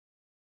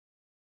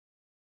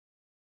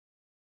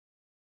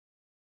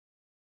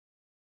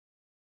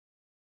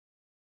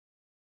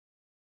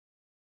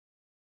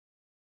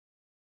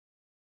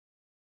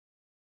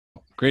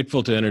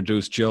Grateful to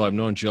introduce Jill. I've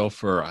known Jill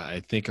for,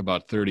 I think,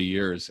 about 30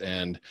 years,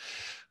 and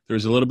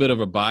there's a little bit of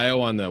a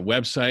bio on the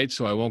website,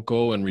 so I won't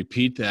go and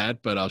repeat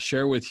that, but I'll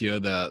share with you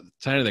the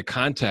kind of the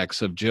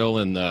context of Jill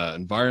and the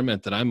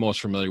environment that I'm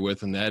most familiar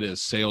with, and that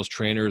is sales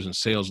trainers and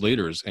sales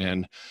leaders.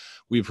 And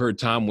we've heard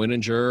Tom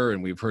Winninger,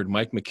 and we've heard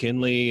Mike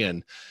McKinley,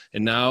 and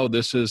now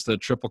this is the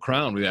Triple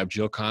Crown. We have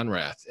Jill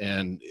Konrath.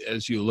 And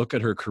as you look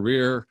at her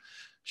career,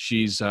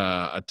 she's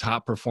a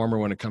top performer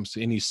when it comes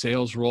to any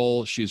sales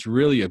role. She's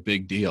really a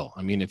big deal.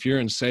 I mean, if you're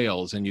in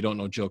sales and you don't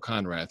know Jill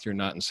Konrath, you're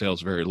not in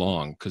sales very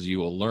long, because you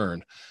will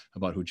learn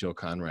about who Jill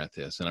Konrath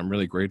is. And I'm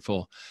really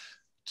grateful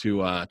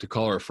to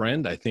call her a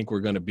friend. I think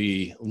we're going to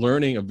be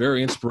learning a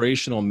very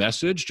inspirational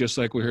message, just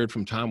like we heard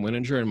from Tom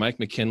Winninger and Mike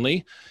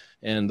McKinley.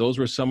 And those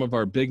were some of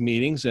our big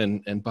meetings.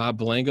 And Bob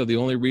Belengo, the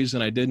only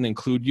reason I didn't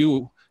include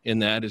you in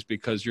that is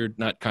because you're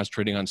not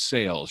concentrating on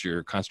sales,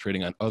 you're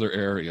concentrating on other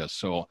areas.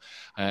 So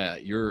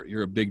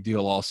you're a big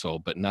deal also,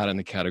 but not in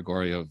the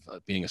category of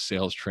being a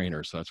sales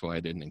trainer. So that's why I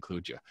didn't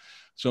include you.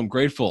 So I'm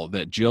grateful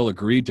that Jill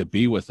agreed to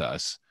be with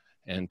us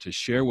and to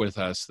share with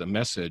us the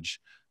message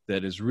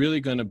that is really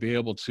going to be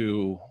able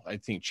to, I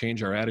think,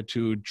 change our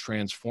attitude,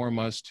 transform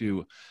us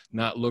to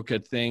not look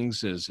at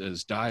things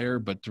as dire,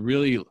 but to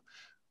really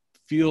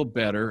feel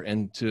better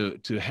and to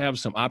have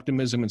some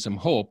optimism and some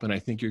hope. And I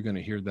think you're going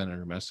to hear that in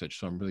her message.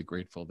 So I'm really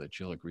grateful that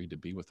Jill agreed to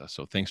be with us.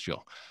 So thanks,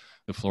 Jill.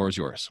 The floor is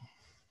yours.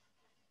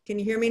 Can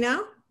you hear me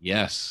now?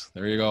 Yes,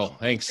 there you go.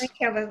 Thanks. Thank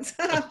heavens.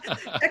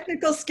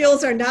 Technical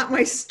skills are not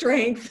my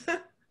strength.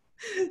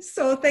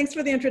 So thanks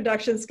for the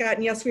introduction, Scott.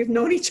 And yes, we've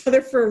known each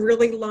other for a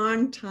really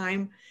long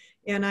time.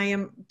 And I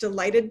am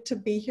delighted to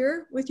be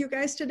here with you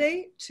guys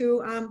today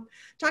to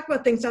talk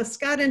about things. Now,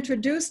 Scott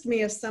introduced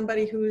me as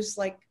somebody who's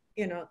like,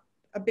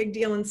 a big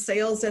deal in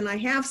sales, and I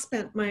have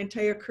spent my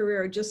entire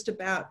career just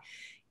about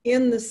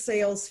in the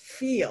sales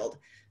field.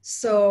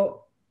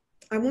 So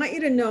I want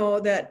you to know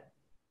that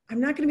I'm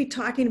not going to be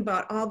talking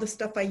about all the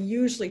stuff I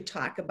usually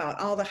talk about,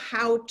 all the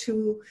how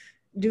to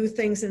do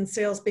things in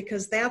sales,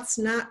 because that's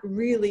not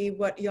really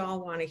what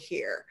y'all want to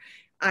hear.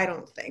 I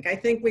don't think. I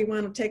think we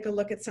want to take a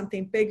look at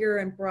something bigger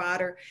and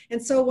broader.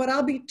 And so what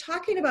I'll be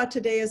talking about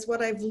today is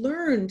what I've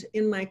learned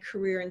in my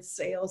career in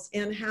sales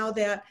and how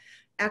that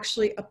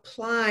actually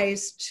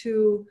applies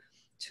to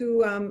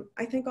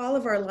I think all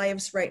of our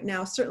lives right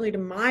now, certainly to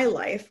my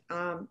life,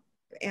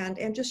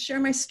 and just share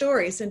my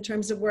stories in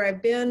terms of where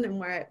I've been and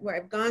where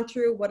I've gone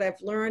through, what I've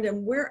learned,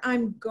 and where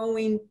I'm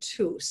going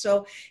to.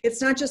 So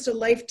it's not just a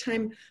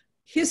lifetime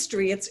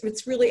history.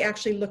 It's really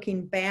actually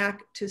looking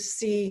back to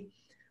see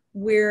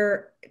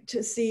where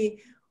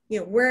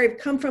I've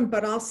come from,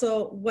 but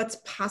also what's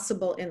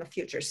possible in the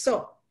future.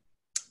 So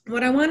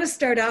what I want to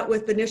start out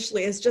with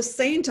initially is just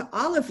saying to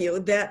all of you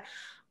that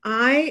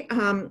I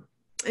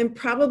am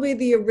probably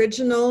the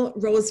original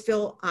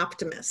Roseville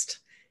Optimist.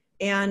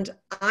 And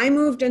I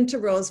moved into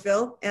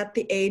Roseville at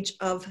the age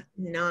of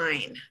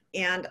 9.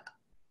 And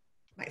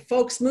my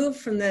folks moved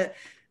from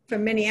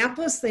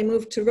Minneapolis. They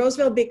moved to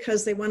Roseville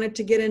because they wanted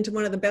to get into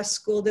one of the best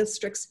school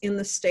districts in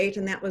the state.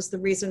 And that was the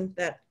reason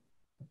that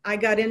I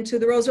got into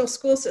the Roseville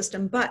school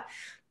system. But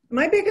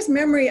my biggest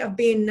memory of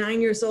being 9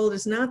 years old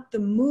is not the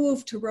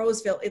move to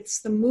Roseville.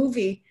 It's the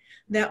movie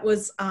that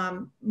was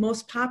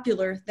most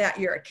popular that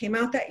year. It came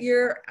out that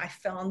year. I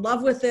fell in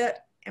love with it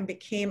and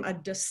became a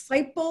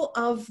disciple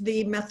of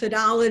the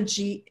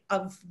methodology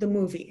of the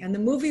movie. And the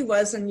movie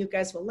was, and you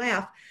guys will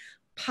laugh,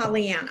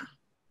 Pollyanna.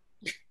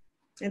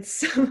 And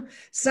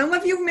some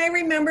of you may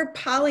remember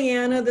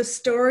Pollyanna, the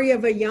story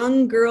of a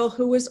young girl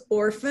who was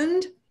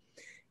orphaned,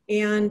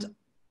 and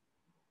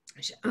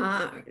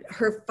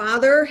her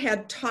father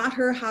had taught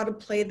her how to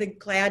play the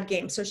glad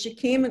game. So she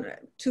came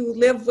to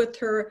live with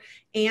her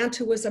aunt,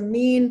 who was a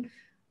mean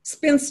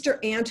spinster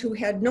aunt who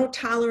had no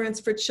tolerance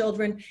for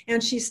children.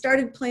 And she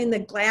started playing the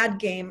glad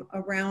game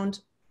around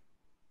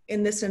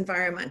in this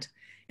environment.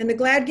 And the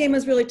glad game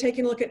is really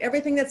taking a look at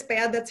everything that's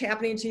bad that's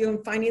happening to you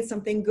and finding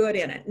something good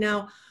in it.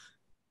 Now,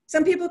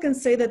 some people can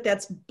say that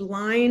that's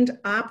blind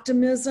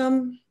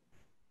optimism,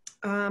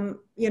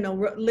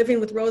 living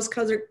with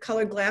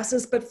rose-colored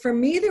glasses. But for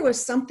me, there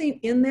was something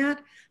in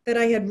that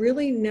I had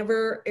really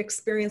never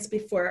experienced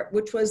before,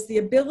 which was the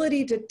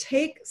ability to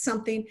take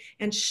something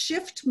and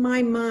shift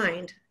my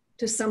mind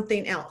to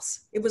something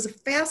else. It was a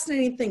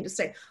fascinating thing to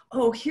say,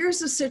 oh, here's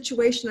the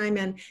situation I'm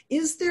in.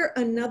 Is there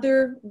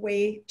another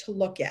way to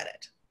look at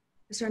it?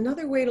 Is there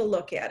another way to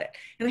look at it?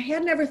 And I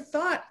had never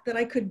thought that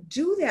I could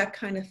do that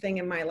kind of thing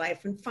in my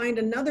life and find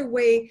another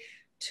way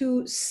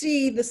to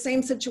see the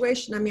same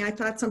situation. I mean, I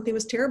thought something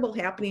was terrible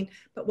happening,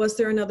 but was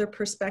there another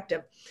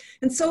perspective?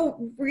 And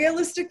so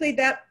realistically,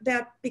 that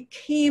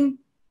became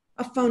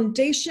a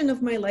foundation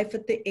of my life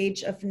at the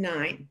age of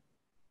 9.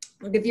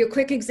 I'll give you a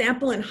quick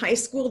example. In high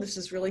school, this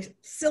is really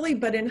silly,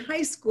 but in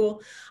high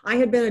school, I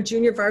had been a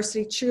junior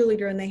varsity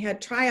cheerleader, and they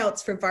had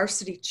tryouts for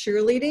varsity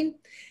cheerleading.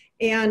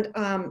 And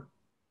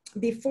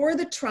before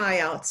the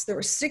tryouts, there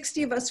were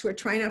 60 of us who were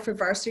trying out for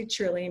varsity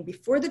cheerleading.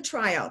 Before the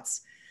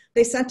tryouts,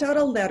 they sent out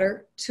a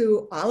letter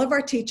to all of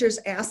our teachers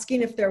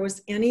asking if there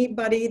was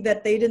anybody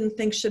that they didn't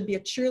think should be a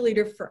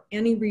cheerleader for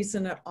any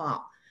reason at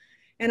all.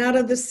 And out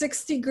of the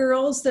 60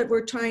 girls that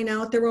were trying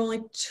out, there were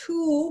only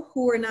 2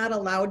 who were not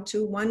allowed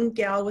to, one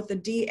gal with a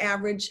D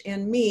average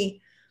and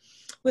me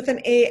with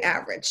an A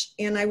average.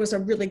 And I was a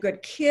really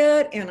good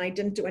kid and I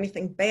didn't do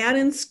anything bad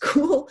in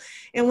school.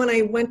 And when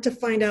I went to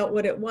find out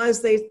what it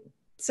was, they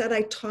said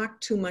I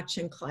talked too much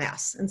in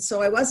class. And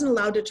so I wasn't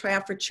allowed to try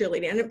out for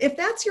cheerleading. And if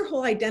that's your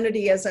whole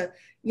identity as a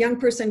young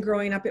person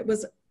growing up, it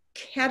was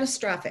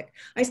catastrophic.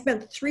 I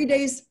spent 3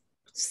 days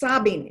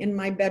sobbing in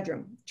my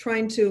bedroom,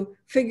 trying to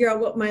figure out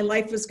what my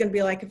life was going to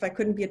be like if I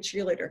couldn't be a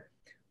cheerleader.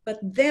 But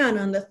then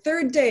on the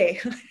 3rd day,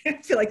 I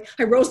feel like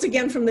I rose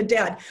again from the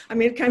dead. I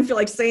mean, I kind of feel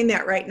like saying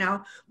that right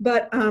now.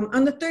 But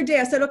on the 3rd day,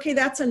 I said, okay,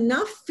 that's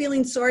enough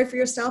feeling sorry for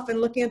yourself and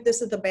looking at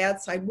this at the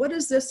bad side. What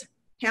does this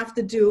have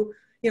to do?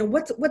 You know,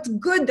 what's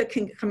good that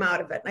can come out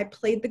of it? And I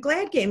played the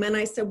glad game. And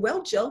I said,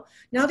 well, Jill,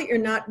 now that you're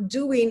not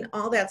doing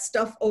all that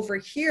stuff over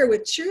here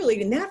with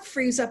cheerleading, that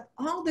frees up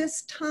all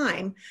this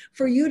time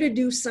for you to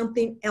do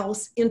something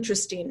else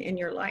interesting in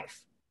your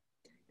life.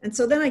 And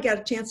so then I got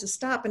a chance to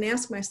stop and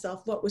ask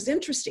myself what was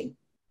interesting.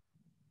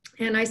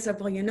 And I said,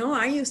 well, you know,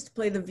 I used to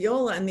play the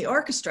viola in the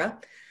orchestra,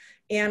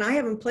 and I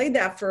haven't played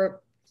that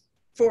for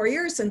 4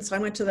 years. And so I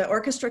went to the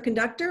orchestra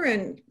conductor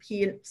and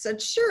he said,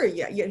 sure,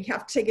 yeah, you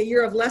have to take a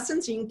year of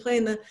lessons. You can play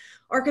in the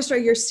orchestra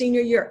your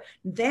senior year.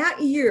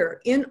 That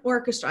year in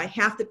orchestra, I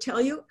have to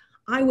tell you,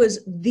 I was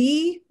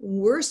the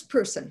worst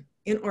person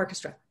in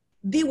orchestra,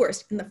 the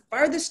worst, in the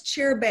farthest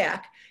chair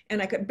back.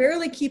 And I could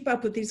barely keep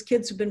up with these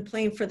kids who've been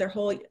playing for their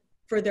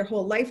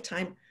whole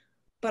lifetime,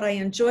 but I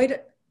enjoyed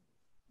it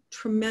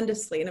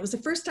tremendously. And it was the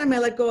first time I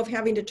let go of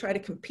having to try to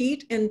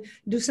compete and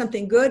do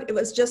something good. It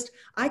was just,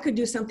 I could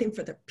do something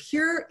for the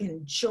pure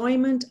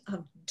enjoyment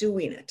of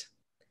doing it.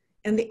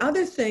 And the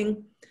other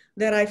thing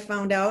that I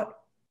found out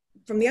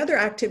from the other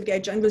activity I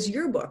joined was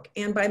yearbook.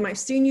 And by my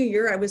senior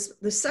year, I was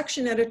the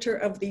section editor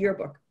of the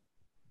yearbook.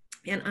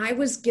 And I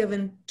was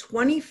given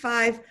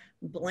 25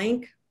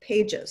 blank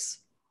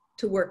pages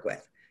to work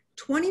with,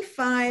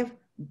 25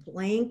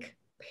 blank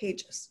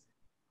pages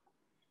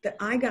that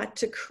I got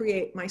to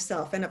create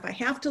myself. And if I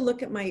have to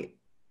look at my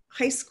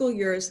high school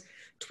years,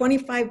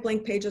 25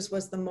 blank pages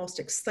was the most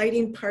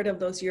exciting part of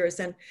those years.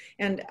 And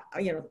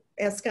you know,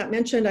 as Scott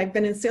mentioned, I've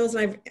been in sales,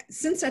 and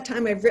since that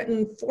time I've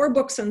written 4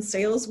 books on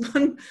sales,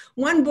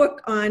 one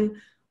book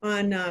on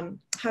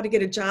how to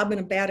get a job in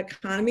a bad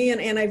economy,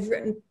 and I've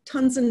written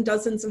tons and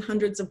dozens and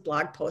hundreds of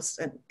blog posts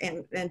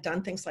and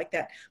done things like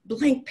that.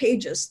 Blank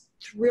pages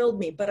thrilled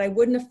me, but I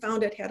wouldn't have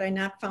found it had I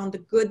not found the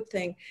good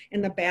thing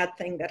and the bad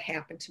thing that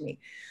happened to me.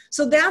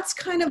 So that's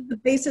kind of the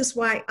basis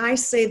why I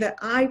say that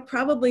I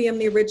probably am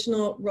the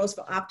original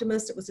Roseville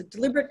Optimist. It was a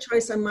deliberate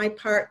choice on my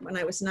part when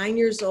I was 9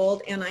 years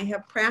old, and I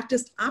have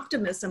practiced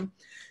optimism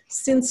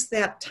since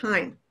that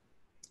time.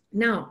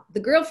 Now, the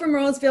girl from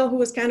Roseville, who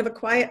was kind of a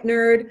quiet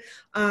nerd,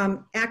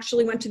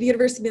 actually went to the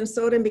University of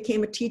Minnesota and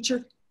became a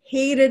teacher,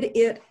 hated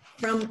it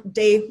from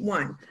day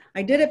one.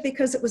 I did it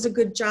because it was a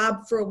good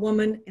job for a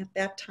woman at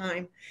that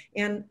time,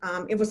 and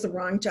it was the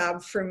wrong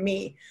job for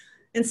me.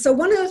 And so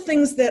one of the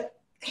things that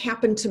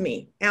happened to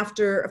me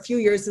after a few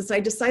years is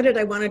I decided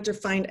I wanted to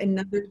find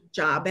another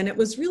job, and it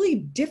was really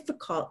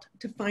difficult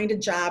to find a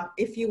job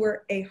if you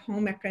were a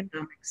home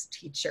economics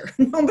teacher.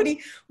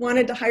 Nobody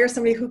wanted to hire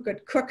somebody who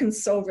could cook and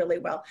sew really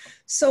well.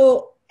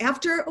 So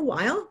after a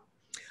while,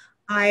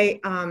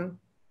 I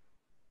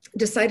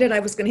decided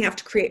I was going to have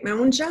to create my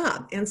own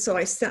job. And so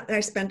I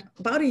spent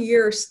about a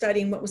year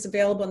studying what was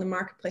available in the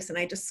marketplace, and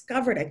I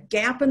discovered a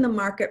gap in the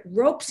market,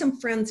 roped some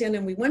friends in,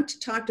 and we went to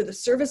talk to the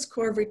Service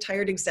Corps of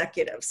Retired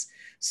Executives,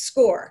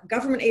 SCORE,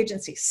 government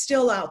agency,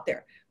 still out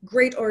there,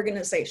 great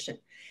organization.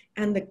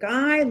 And the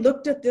guy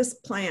looked at this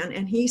plan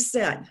and he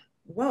said,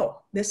 whoa,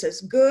 this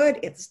is good,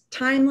 it's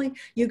timely,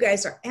 you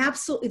guys are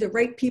absolutely the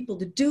right people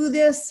to do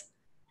this.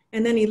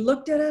 And then he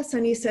looked at us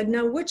and he said,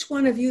 now, which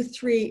one of you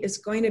 3 is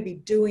going to be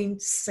doing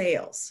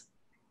sales?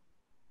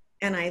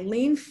 And I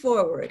leaned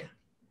forward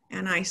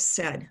and I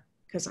said,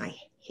 because I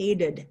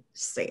hated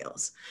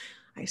sales,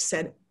 I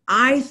said,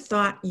 I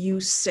thought you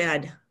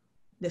said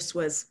this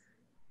was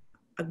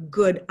a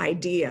good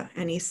idea.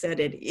 And he said,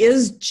 it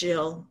is,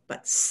 Jill,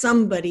 but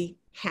somebody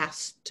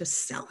has to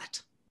sell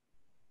it.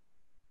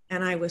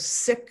 And I was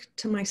sick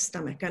to my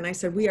stomach. And I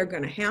said, we are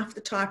going to have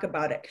to talk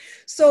about it.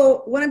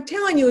 So what I'm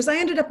telling you is I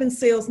ended up in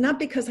sales, not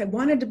because I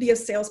wanted to be a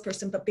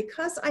salesperson, but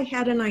because I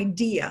had an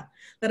idea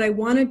that I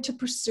wanted to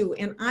pursue.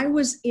 And I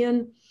was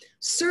in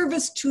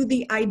service to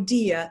the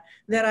idea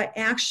that I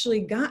actually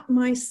got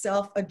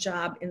myself a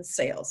job in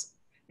sales.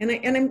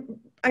 And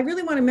I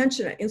really want to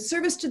mention it, in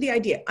service to the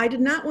idea. I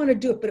did not want to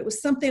do it, but it was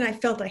something I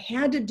felt I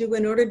had to do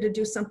in order to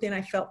do something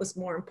I felt was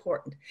more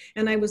important.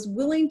 And I was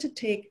willing to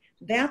take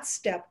that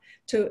step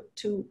to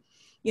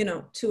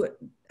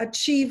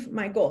achieve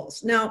my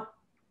goals. Now,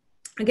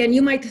 again,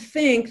 you might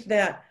think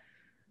that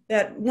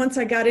once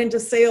I got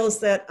into sales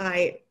that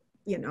I,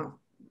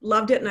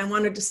 loved it and I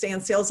wanted to stay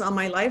in sales all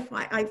my life.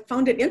 I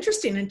found it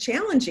interesting and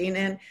challenging,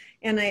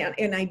 And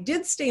I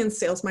did stay in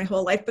sales my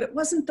whole life, but it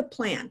wasn't the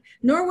plan.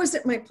 Nor was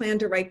it my plan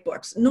to write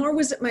books. Nor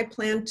was it my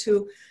plan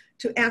to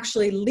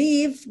actually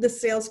leave the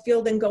sales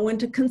field and go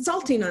into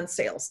consulting on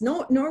sales.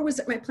 No, nor was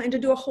it my plan to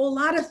do a whole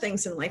lot of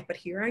things in life. But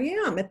here I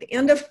am at the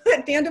end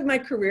of my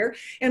career,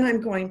 and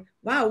I'm going,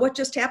 wow, what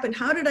just happened?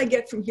 How did I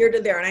get from here to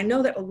there? And I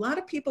know that a lot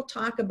of people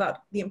talk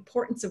about the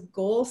importance of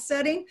goal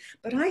setting,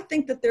 but I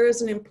think that there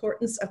is an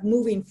importance of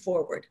moving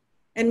forward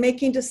and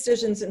making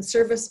decisions in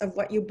service of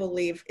what you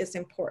believe is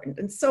important.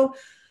 And so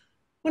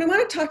what I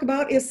want to talk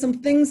about is some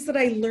things that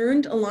I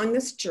learned along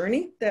this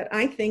journey that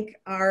I think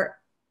are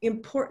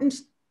important,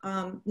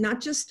 not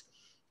just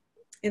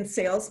in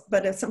sales,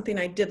 but as something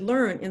I did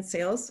learn in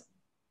sales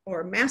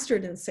or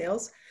mastered in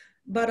sales,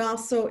 but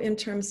also in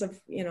terms of,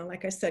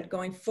 like I said,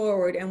 going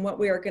forward and what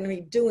we are going to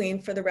be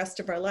doing for the rest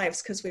of our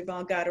lives, because we've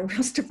all got a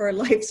rest of our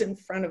lives in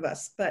front of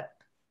us. But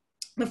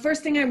the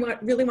first thing I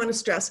really want to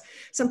stress,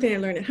 something I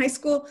learned in high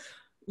school,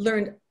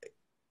 learned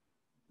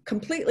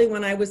completely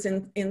when I was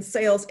in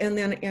sales, and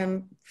then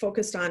am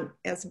focused on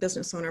as a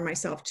business owner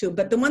myself too.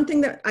 But the one thing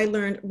that I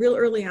learned real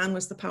early on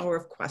was the power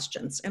of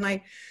questions. And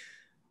I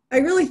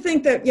really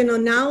think that,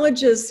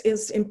 knowledge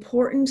is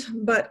important,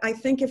 but I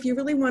think if you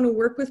really want to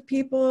work with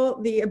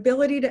people, the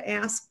ability to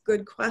ask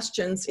good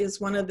questions is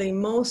one of the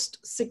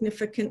most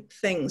significant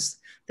things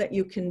that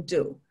you can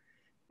do.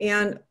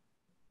 And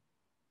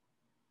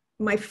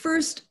my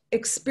first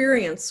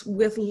experience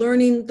with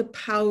learning the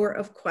power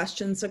of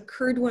questions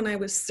occurred when I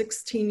was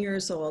 16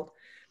 years old.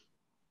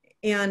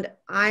 And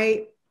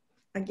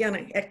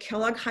again, at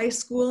Kellogg High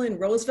School in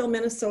Roseville,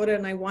 Minnesota,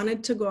 and I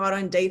wanted to go out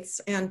on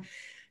dates and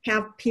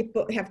have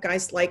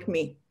guys like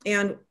me.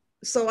 And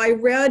so I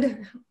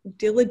read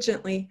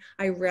diligently,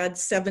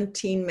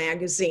 17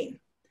 magazine.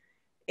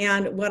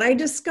 And what I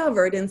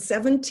discovered in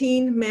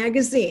 17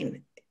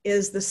 magazine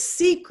is the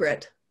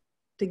secret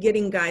to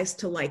getting guys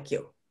to like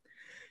you.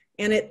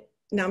 And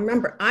now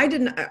remember, I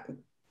didn't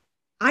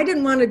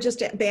want to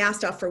just be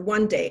asked out for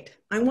one date.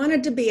 I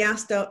wanted to be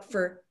asked out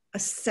for a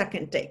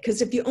second date,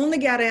 because if you only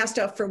got asked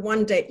out for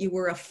one date, you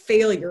were a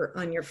failure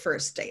on your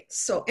first date.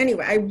 So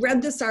anyway, I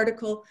read this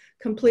article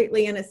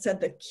completely, and it said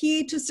the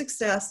key to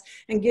success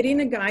and getting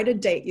a guy to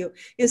date you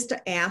is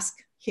to ask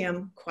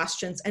him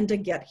questions and to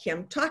get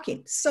him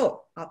talking.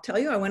 So I'll tell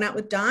you, I went out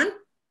with Don,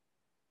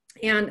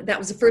 and that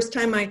was the first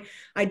time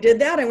I did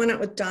that. I went out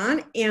with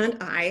Don, and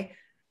I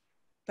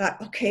thought,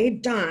 okay,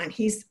 Don,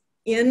 he's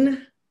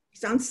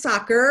on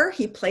soccer,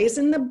 he plays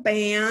in the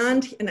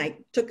band, and I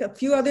took a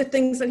few other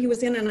things that he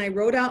was in, and I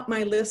wrote out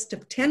my list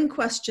of 10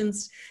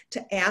 questions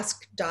to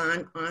ask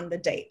Don on the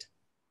date,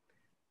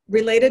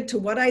 related to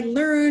what I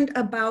learned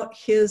about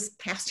his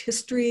past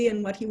history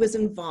and what he was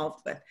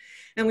involved with.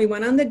 And we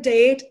went on the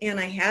date, and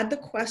I had the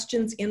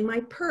questions in my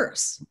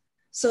purse,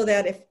 so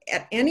that if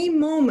at any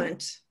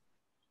moment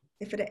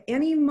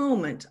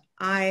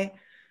I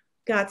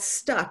got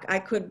stuck, I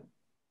could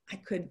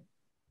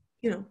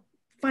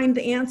find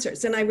the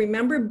answers. And I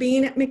remember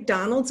being at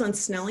McDonald's on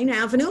Snelling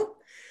Avenue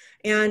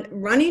and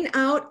running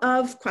out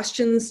of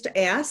questions to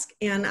ask.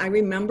 And I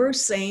remember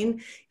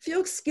saying, if you'll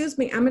excuse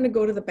me, I'm going to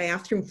go to the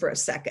bathroom for a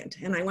second.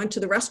 And I went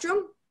to the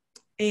restroom,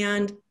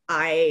 and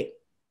I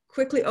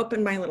quickly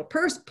opened my little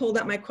purse, pulled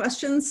out my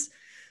questions,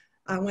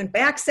 went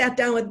back, sat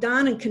down with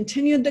Don, and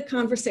continued the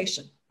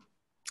conversation.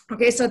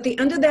 Okay, so at the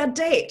end of that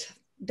date,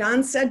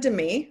 Don said to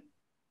me,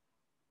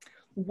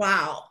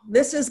 wow,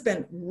 this has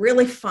been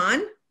really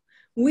fun.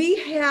 We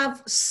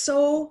have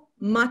so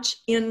much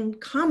in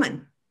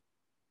common.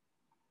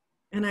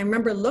 And I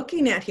remember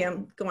looking at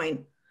him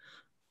going,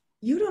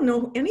 you don't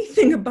know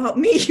anything about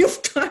me.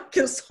 You've talked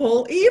this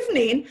whole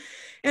evening.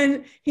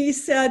 And he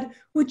said,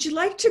 would you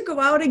like to go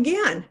out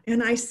again?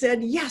 And I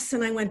said, yes.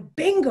 And I went,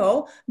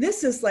 bingo,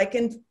 this is like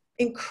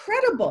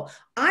incredible.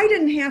 I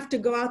didn't have to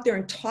go out there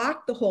and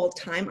talk the whole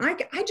time.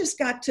 I just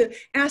got to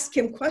ask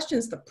him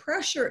questions. The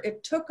pressure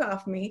it took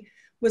off me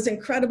was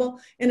incredible.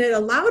 And it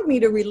allowed me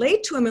to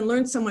relate to him and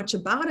learn so much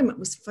about him. It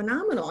was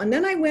phenomenal. And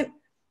then I went,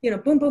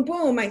 boom, boom,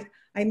 boom.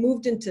 I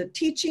moved into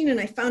teaching, and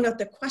I found out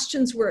the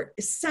questions were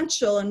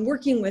essential in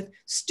working with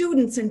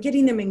students and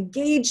getting them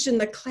engaged in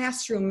the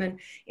classroom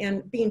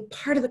and being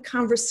part of the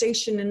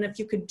conversation. And if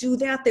you could do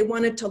that, they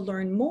wanted to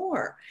learn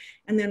more.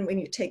 And then when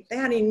you take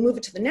that and you move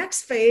it to the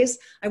next phase,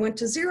 I went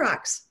to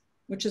Xerox,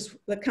 which is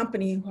the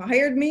company who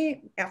hired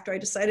me after I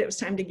decided it was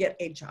time to get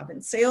a job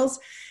in sales.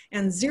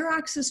 And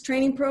Xerox's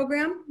training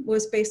program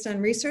was based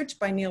on research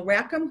by Neil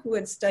Rackham, who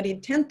had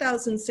studied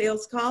 10,000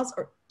 sales calls,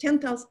 or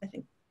 10,000, I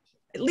think,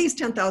 at least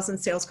 10,000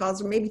 sales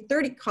calls, or maybe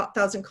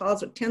 30,000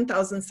 calls with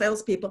 10,000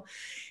 salespeople.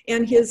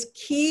 And his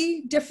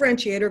key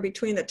differentiator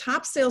between the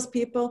top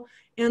salespeople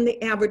and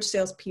the average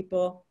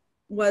salespeople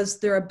was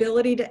their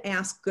ability to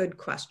ask good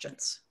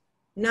questions.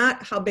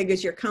 Not how big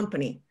is your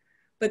company,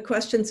 but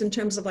questions in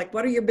terms of like,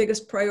 what are your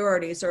biggest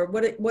priorities, or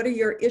what are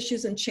your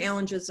issues and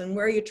challenges, and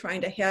where are you trying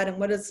to head, and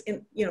what is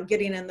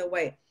getting in the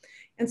way.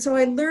 And so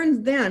I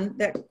learned then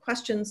that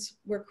questions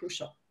were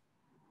crucial.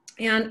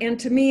 And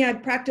to me, I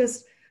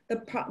practiced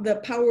the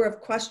power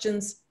of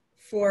questions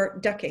for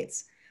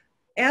decades.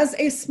 as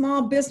a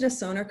small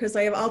business owner, because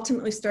I have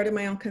ultimately started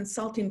my own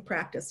consulting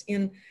practice,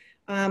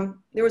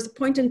 there was a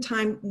point in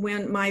time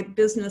when my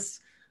business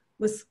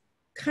was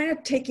kind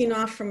of taking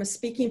off from a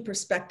speaking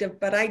perspective,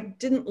 but I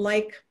didn't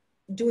like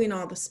doing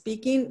all the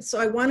speaking. So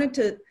I wanted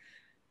to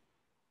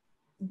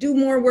do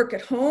more work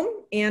at home.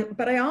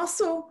 But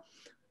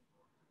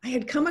I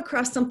had come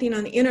across something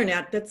on the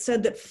internet that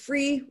said that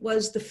free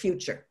was the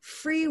future.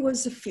 Free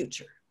was the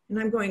future. And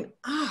I'm going,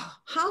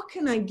 how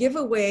can I give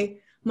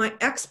away my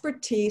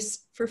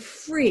expertise for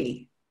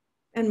free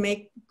and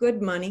make good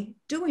money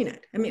doing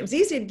it? I mean, it was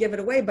easy to give it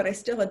away, but I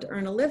still had to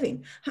earn a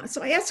living.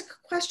 So I asked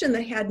a question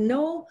that had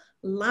no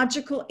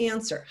logical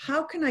answer.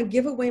 How can I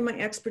give away my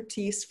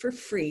expertise for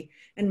free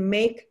and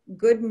make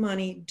good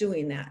money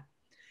doing that?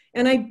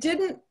 And I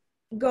didn't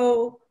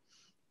go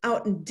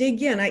out and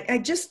dig in. I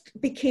just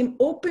became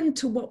open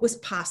to what was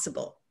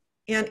possible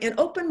and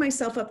opened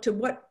myself up to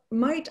what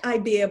might I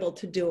be able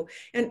to do.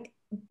 And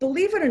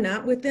believe it or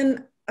not,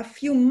 within a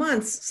few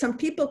months, some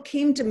people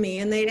came to me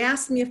and they'd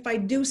ask me if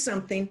I'd do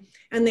something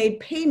and they'd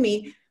pay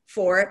me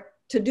for it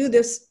to do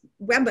this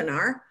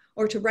webinar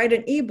or to write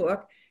an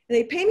ebook. And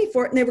they'd pay me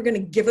for it and they were going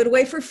to give it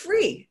away for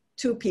free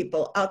to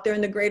people out there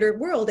in the greater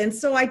world. And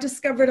so I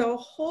discovered a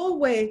whole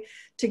way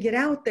to get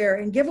out there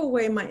and give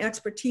away my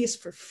expertise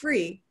for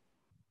free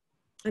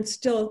and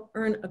still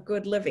earn a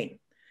good living.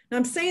 Now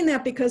I'm saying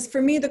that because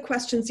for me, the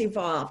questions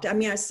evolved. I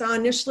mean, I saw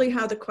initially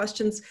how the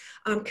questions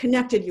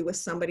connected you with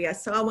somebody. I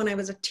saw when I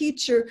was a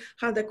teacher,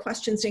 how the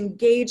questions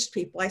engaged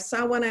people. I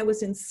saw when I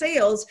was in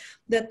sales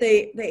that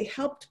they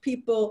helped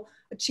people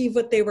achieve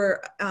what they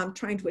were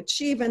trying to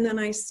achieve. And then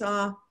I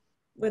saw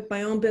with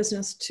my own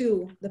business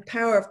too, the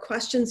power of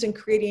questions and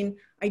creating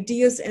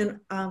ideas and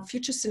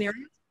future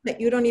scenarios that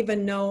you don't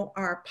even know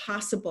are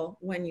possible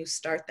when you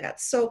start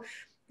that. So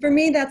for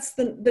me, that's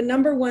the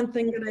number one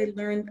thing that I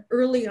learned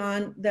early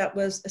on that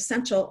was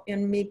essential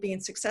in me being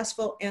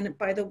successful. And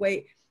by the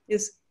way,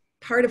 is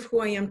part of who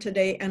I am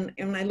today. And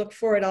when I look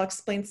forward, I'll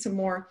explain some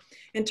more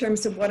in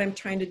terms of what I'm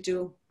trying to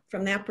do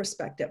from that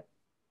perspective.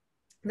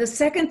 The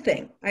second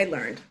thing I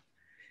learned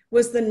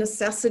was the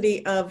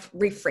necessity of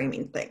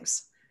reframing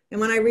things. And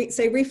when I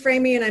say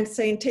reframing, and I'm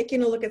saying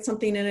taking a look at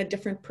something in a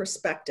different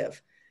perspective.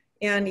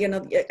 And, you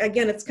know,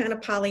 again, it's kind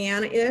of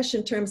Pollyanna-ish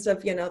in terms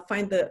of, you know,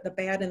 find the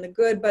bad and the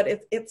good, but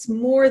it's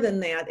more than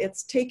that.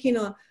 It's taking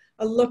a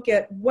look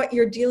at what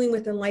you're dealing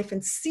with in life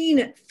and seeing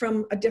it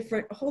from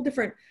a whole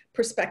different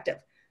perspective.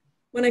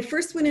 When I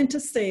first went into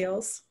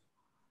sales,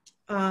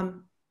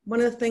 one of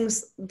the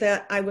things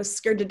that I was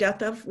scared to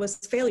death of was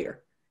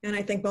failure. And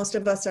I think most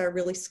of us are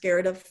really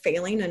scared of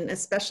failing, and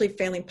especially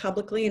failing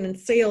publicly. And in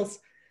sales,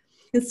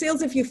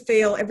 if you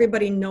fail,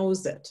 everybody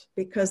knows it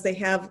because they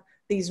have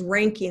these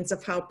rankings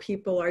of how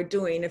people are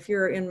doing. If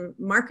you're in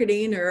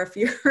marketing or if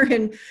you're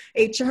in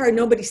HR,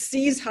 nobody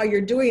sees how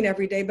you're doing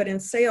every day. But in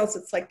sales,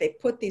 it's like they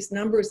put these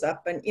numbers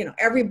up and, you know,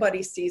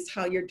 everybody sees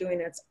how you're doing.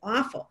 It's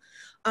awful.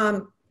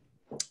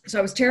 So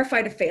I was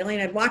terrified of failing.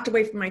 I'd walked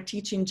away from my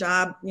teaching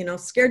job, you know,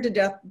 scared to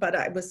death, but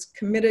I was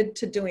committed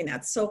to doing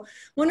that. So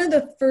one of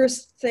the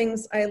first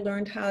things I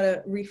learned how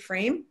to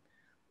reframe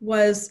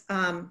was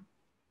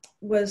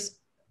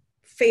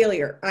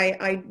failure.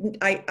 I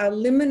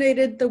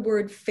eliminated the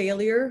word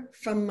failure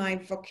from my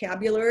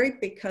vocabulary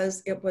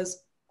because it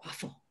was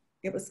awful.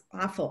 It was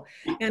awful.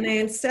 And I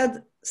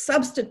instead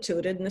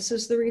substituted, and this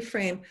is the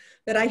reframe,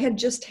 that I had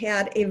just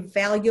had a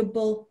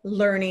valuable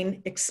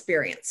learning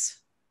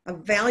experience. A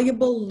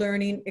valuable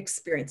learning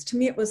experience. To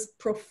me, it was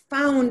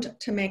profound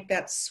to make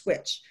that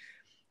switch.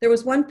 There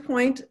was one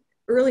point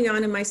early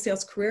on in my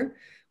sales career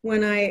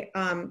when I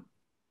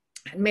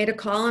made a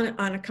call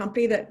on a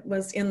company that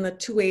was in the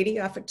 280,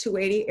 off of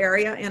 280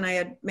 area. And I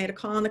had made a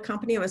call on the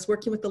company. I was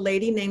working with a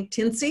lady named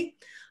Tinsy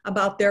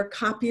about their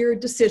copier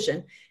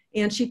decision.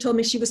 And she told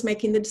me she was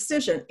making the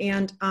decision.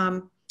 And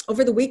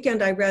over the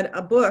weekend, I read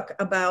a book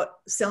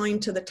about selling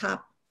to the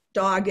top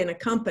dog in a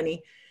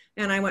company.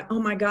 And I went, oh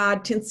my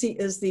God, Tinsy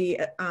is the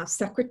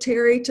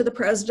secretary to the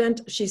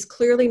president. She's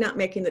clearly not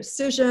making the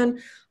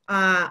decision.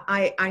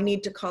 I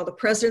need to call the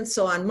president.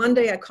 So on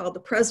Monday, I called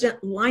the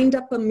president, lined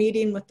up a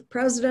meeting with the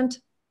president,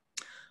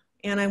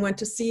 and I went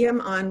to see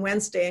him on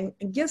Wednesday.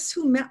 And guess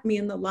who met me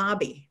in the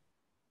lobby?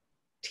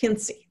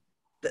 Tinsy,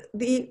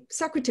 the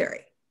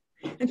secretary.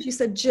 And she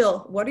said,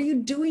 Jill, what are you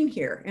doing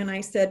here? And I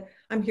said,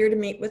 I'm here to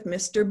meet with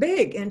Mr.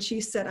 Big. And she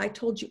said, I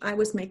told you I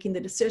was making the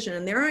decision.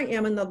 And there I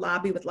am in the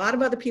lobby with a lot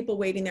of other people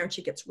waiting there. And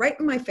she gets right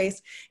in my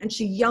face and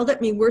she yelled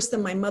at me worse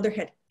than my mother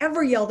had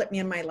ever yelled at me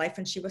in my life.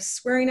 And she was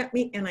swearing at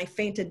me and I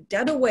fainted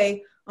dead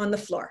away on the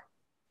floor.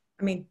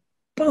 I mean,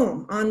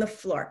 boom, on the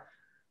floor.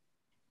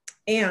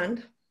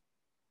 And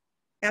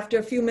after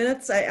a few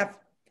minutes,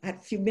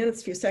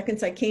 few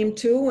seconds, I came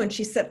to and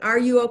she said, are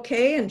you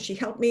okay? And she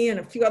helped me and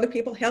a few other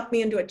people helped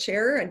me into a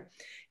chair.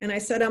 And I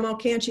said, I'm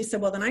okay. And she said,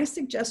 well, then I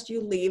suggest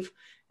you leave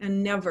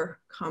and never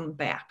come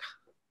back.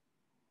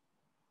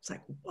 It's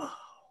like, whoa.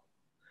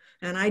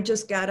 And I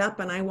just got up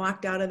and I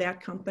walked out of that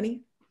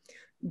company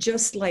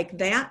just like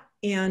that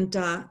and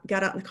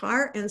got out in the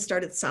car and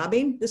started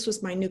sobbing. This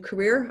was my new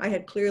career. I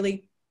had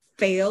clearly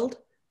failed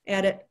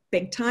at it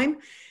big time,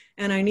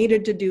 and I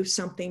needed to do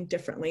something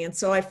differently. And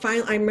so I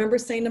remember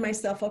saying to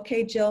myself,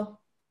 okay, Jill,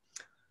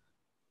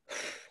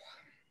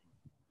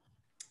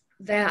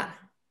 that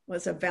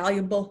was a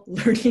valuable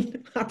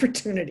learning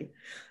opportunity.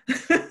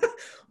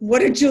 What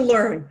did you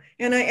learn?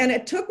 And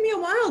it took me a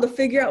while to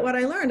figure out what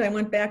I learned. I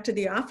went back to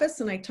the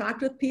office and I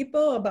talked with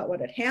people about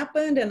what had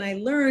happened. And I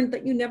learned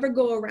that you never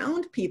go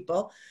around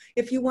people.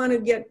 If you want to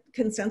get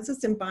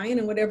consensus and buy-in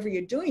in whatever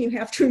you're doing, you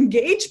have to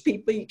engage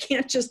people. You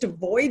can't just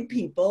avoid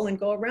people and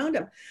go around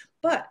them.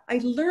 But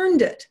I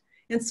learned it.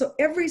 And so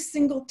every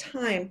single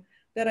time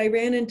that I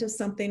ran into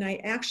something, I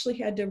actually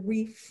had to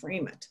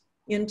reframe it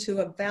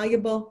into a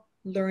valuable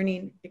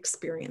learning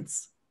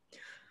experience.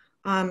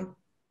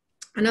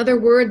 Another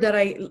word that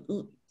I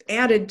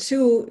added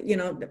to,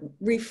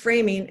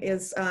 reframing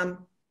is,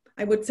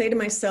 I would say to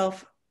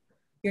myself,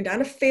 you're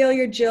not a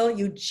failure, Jill.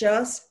 You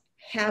just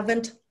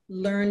haven't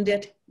learned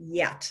it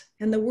yet.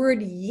 And the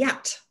word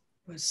yet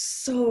was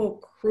so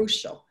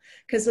crucial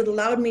because it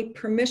allowed me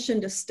permission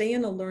to stay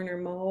in a learner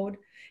mode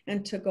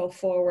and to go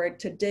forward,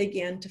 to dig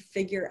in, to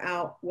figure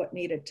out what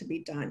needed to be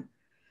done.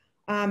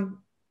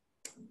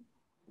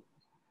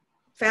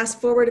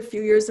 Fast forward a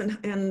few years and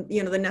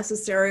the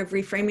necessary of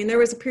reframing. There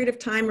was a period of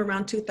time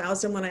around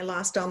 2000 when I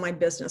lost all my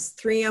business.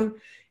 3M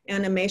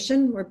and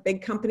Animation were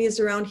big companies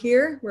around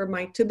here, were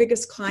my two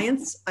biggest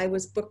clients. I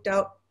was booked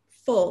out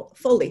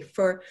fully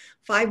for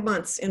 5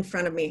 months in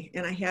front of me,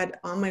 and I had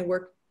all my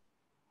work,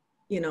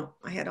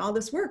 I had all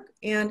this work.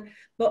 And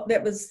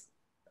that was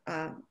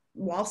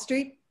Wall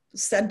Street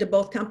said to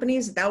both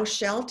companies, thou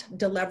shalt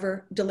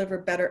deliver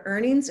better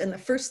earnings. And the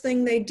first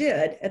thing they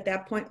did at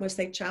that point was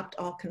they chopped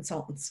all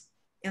consultants.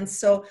 And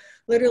so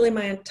literally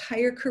my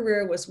entire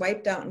career was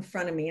wiped out in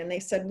front of me. And they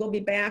said, we'll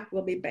be back.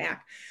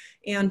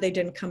 And they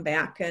didn't come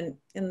back.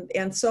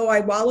 And so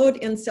I wallowed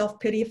in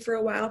self-pity for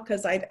a while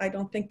because I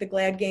don't think the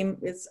glad game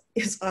is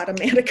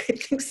automatic. I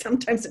think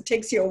sometimes it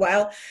takes you a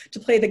while to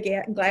play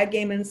the glad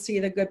game and see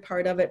the good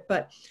part of it.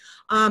 But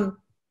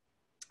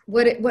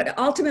what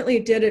ultimately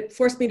did, it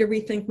forced me to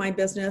rethink my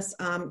business.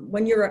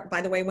 When you're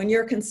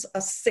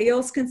a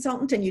sales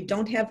consultant and you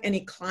don't have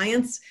any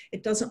clients,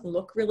 it doesn't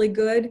look really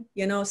good.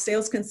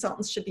 Sales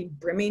consultants should be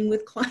brimming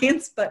with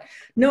clients, but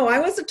no, I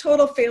was a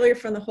total failure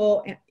from the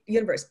whole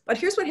universe. But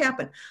here's what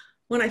happened.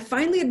 When I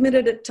finally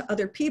admitted it to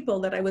other people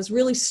that I was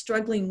really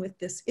struggling with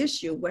this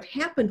issue, what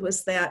happened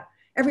was that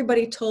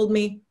everybody told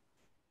me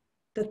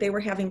that they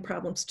were having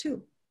problems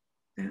too.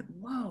 And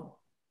whoa,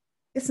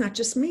 it's not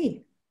just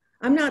me.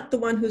 I'm not the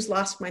one who's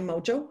lost my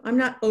mojo. I'm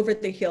not over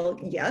the hill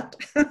yet.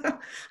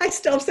 I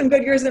still have some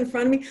good years in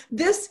front of me.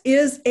 This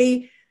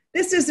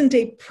isn't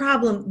a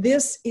problem.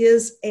 This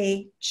is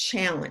a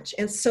challenge.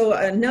 And so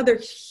another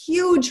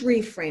huge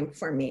reframe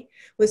for me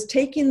was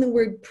taking the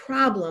word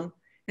problem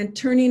and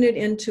turning it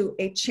into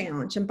a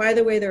challenge. And by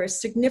the way, there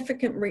is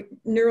significant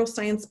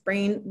neuroscience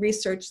brain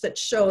research that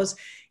shows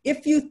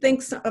if you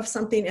think of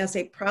something as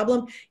a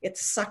problem, it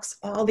sucks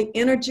all the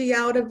energy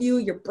out of you.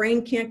 Your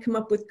brain can't come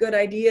up with good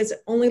ideas.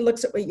 It only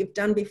looks at what you've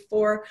done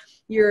before.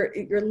 You're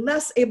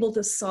less able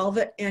to solve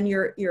it, and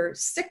you're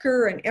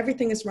sicker and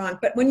everything is wrong.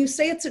 But when you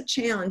say it's a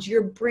challenge,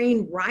 your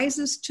brain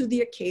rises to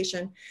the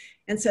occasion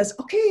and says,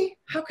 okay,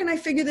 how can I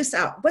figure this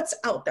out? What's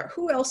out there?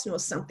 Who else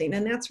knows something?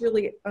 And that's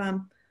really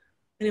an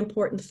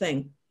important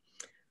thing.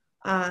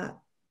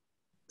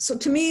 So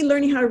to me,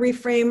 learning how to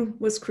reframe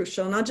was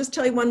crucial. And I'll just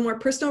tell you one more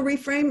personal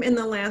reframe in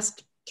the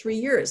last 3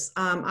 years.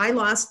 I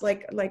lost,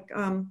 like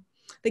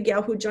the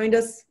gal who joined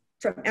us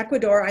from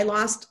Ecuador, I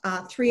lost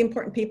 3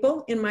 important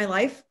people in my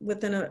life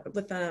within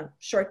a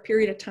short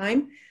period of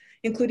time,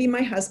 including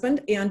my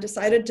husband, and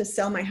decided to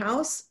sell my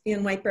house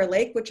in White Bear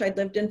Lake, which I'd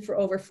lived in for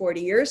over 40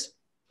 years,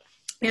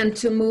 and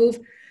to move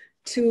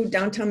to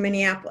downtown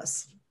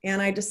Minneapolis.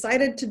 And I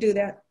decided to do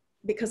that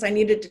because I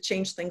needed to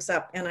change things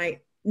up, and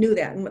I knew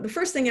that. And the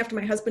first thing after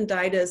my husband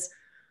died is,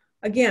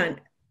 again,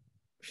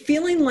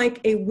 feeling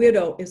like a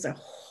widow is a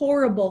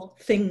horrible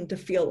thing to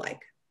feel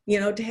like,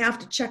 to have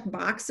to check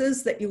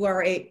boxes that you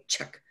are a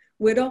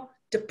widow,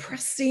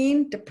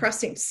 depressing,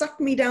 sucked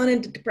me down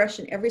into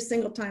depression every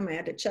single time I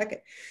had to check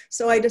it.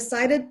 So I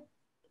decided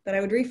that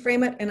I would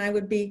reframe it and I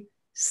would be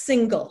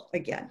single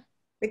again,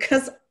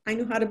 because I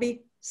knew how to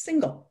be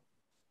single.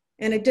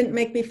 And it didn't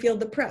make me feel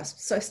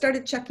depressed. So I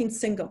started checking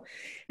single.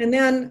 And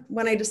then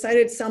when I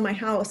decided to sell my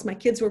house, my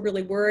kids were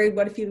really worried.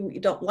 What if you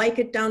don't like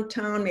it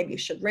downtown? Maybe you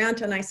should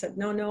rent. And I said,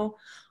 no,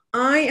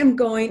 I am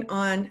going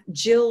on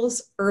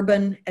Jill's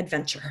urban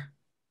adventure.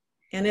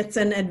 And it's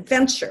an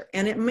adventure,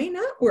 and it may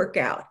not work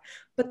out,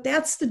 but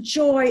that's the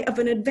joy of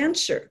an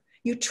adventure.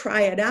 You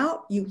try it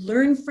out, you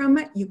learn from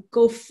it, you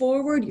go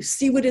forward, you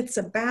see what it's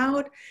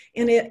about,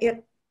 and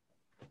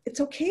it's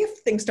okay if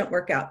things don't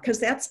work out, because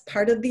that's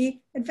part of the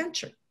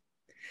adventure.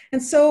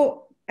 And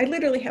so I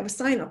literally have a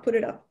sign, I'll put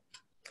it up,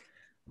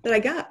 that I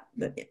got,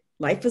 that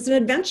life is an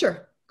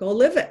adventure, go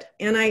live it.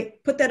 And I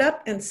put that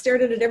up and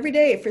stared at it every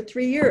day for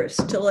 3 years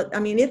till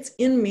it's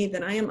in me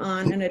that I am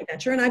on an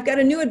adventure, and I've got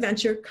a new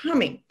adventure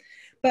coming.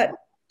 But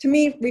to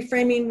me,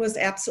 reframing was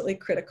absolutely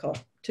critical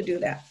to do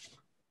that.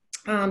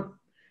 A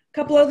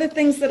couple other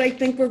things that I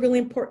think were really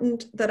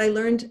important that I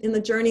learned in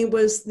the journey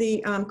was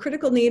the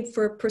critical need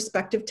for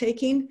perspective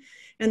taking,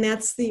 and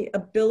that's the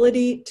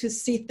ability to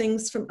see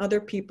things from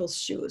other people's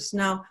shoes.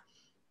 Now,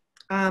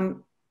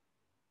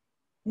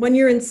 when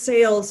you're in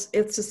sales,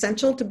 it's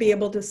essential to be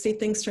able to see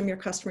things from your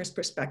customer's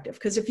perspective.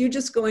 Because if you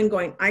just go in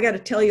going, I got to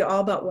tell you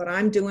all about what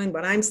I'm doing,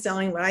 what I'm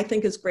selling, what I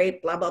think is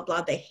great, blah, blah, blah,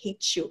 they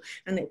hate you.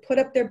 And they put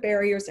up their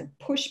barriers and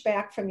push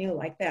back from you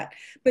like that.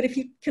 But if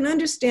you can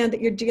understand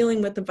that you're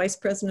dealing with the vice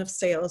president of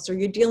sales, or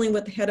you're dealing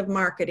with the head of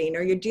marketing,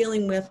 or you're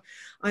dealing with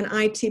an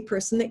IT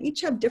person, they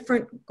each have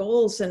different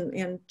goals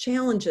and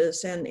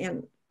challenges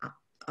and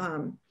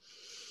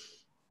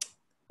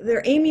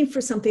they're aiming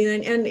for something.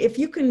 And if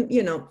you can,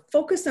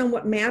 focus on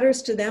what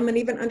matters to them and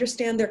even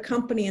understand their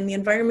company and the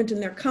environment in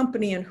their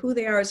company and who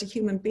they are as a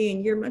human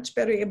being, you're much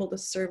better able to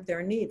serve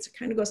their needs. It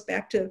kind of goes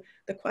back to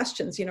the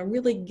questions,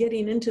 really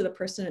getting into the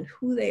person and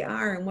who they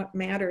are and what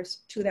matters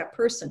to that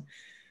person.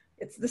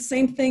 It's the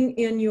same thing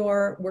in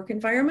your work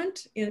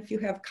environment. And if you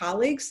have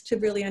colleagues, to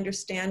really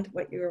understand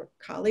what your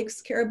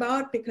colleagues care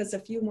about, because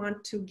if you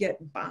want to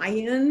get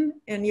buy-in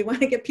and you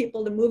want to get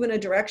people to move in a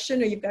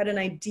direction, or you've got an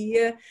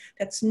idea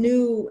that's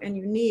new and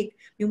unique,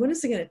 what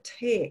is it going to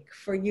take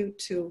for you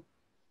to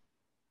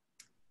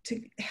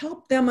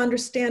help them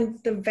understand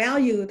the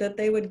value that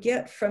they would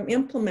get from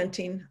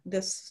implementing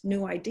this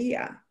new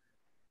idea?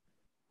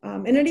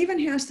 And it even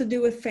has to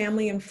do with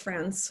family and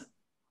friends.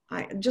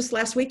 Just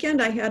last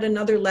weekend, I had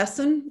another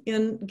lesson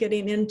in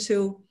getting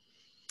into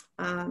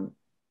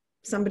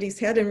somebody's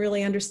head and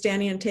really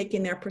understanding and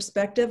taking their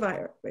perspective.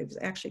 It was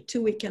actually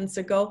 2 weekends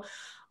ago.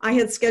 I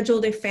had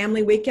scheduled a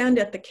family weekend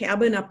at the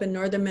cabin up in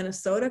northern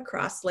Minnesota,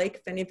 Cross Lake,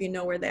 if any of you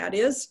know where that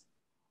is.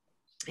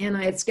 And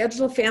I had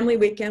scheduled a family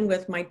weekend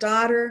with my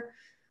daughter,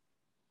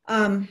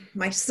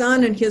 my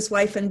son and his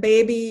wife and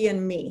baby,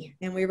 and me.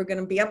 And we were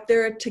going to be up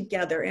there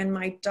together. And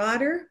my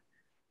daughter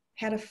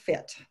had a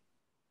fit.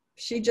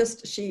 She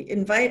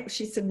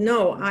said,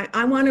 no,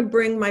 I want to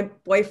bring my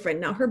boyfriend.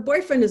 Now, her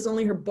boyfriend is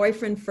only her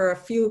boyfriend for a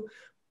few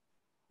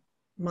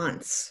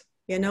months,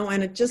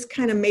 and it just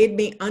kind of made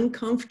me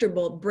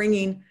uncomfortable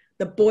bringing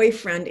the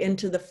boyfriend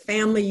into the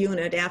family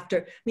unit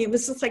after. It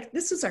was just like,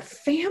 this is our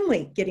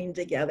family getting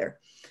together.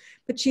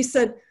 But she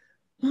said,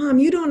 Mom,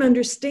 you don't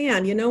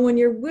understand, when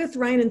you're with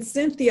Ryan and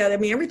Cynthia,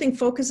 everything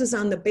focuses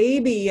on the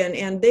baby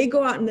and they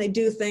go out and they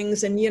do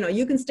things and,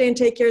 you can stay and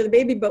take care of the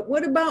baby, but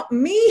what about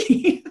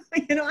me? I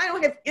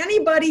don't have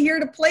anybody here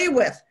to play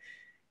with.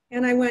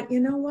 And I went, you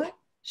know what?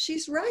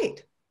 She's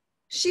right.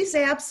 She's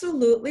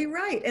absolutely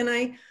right. And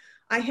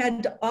I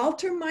had to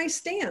alter my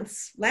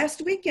stance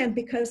last weekend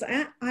because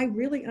I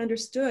really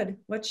understood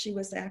what she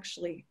was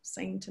actually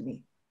saying to me.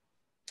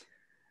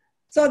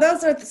 So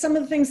those are some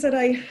of the things that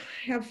I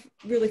have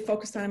really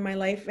focused on in my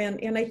life.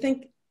 And I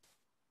think,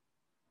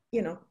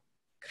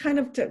 kind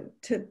of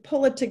to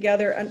pull it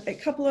together, a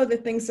couple other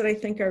things that I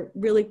think are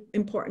really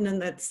important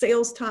and that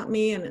sales taught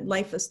me and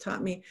life has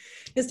taught me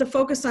is to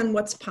focus on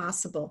what's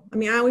possible.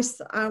 I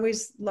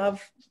always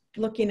love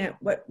looking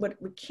at what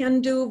we can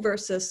do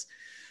versus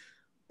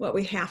what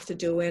we have to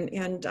do.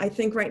 And I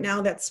think right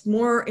now that's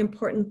more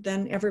important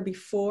than ever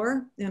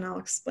before. And I'll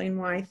explain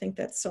why I think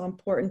that's so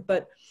important.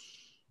 But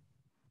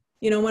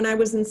when I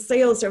was in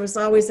sales, there was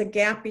always a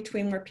gap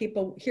between where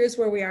people, here's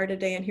where we are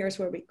today and here's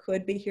where we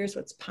could be, here's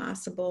what's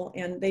possible.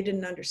 And they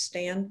didn't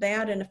understand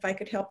that. And if I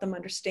could help them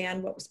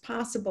understand what was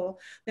possible,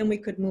 then we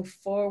could move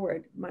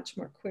forward much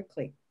more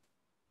quickly.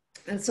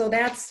 And so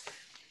that's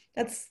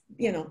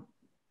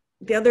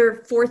the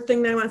other fourth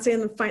thing that I want to say,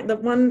 and the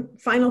one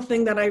final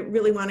thing that I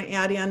really want to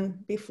add in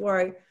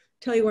before I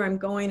tell you where I'm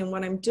going and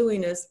what I'm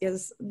doing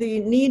is the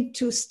need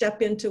to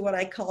step into what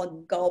I call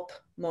gulp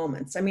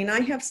moments. I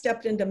have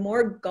stepped into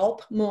more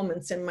gulp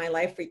moments in my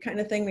life, where you kind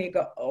of thing where you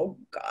go, oh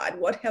God,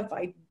 what have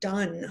I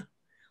done?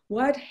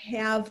 What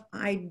have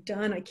I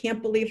done? I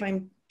can't believe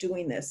I'm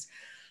doing this.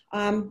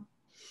 And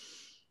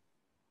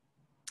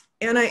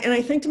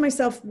I think to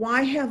myself,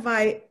 why have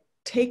I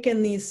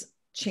taken these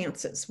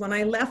chances? When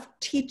I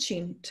left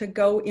teaching to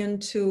go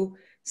into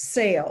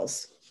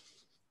sales,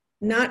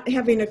 not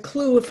having a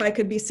clue if I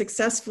could be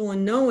successful,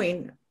 and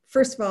knowing,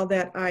 first of all,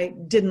 that I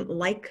didn't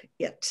like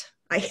it.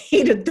 I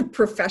hated the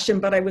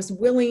profession, but I was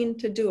willing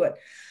to do it.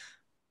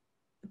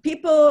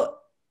 People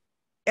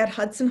at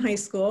Hudson High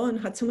School in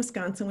Hudson,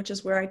 Wisconsin, which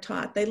is where I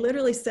taught, they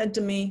literally said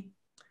to me,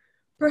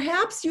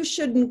 perhaps you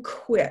shouldn't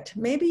quit.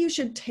 Maybe you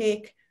should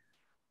take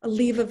a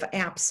leave of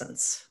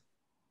absence.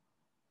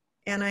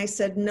 And I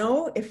said,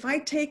 no, if I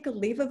take a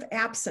leave of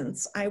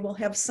absence, I will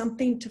have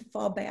something to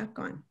fall back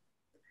on.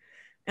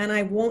 And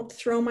I won't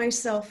throw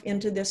myself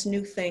into this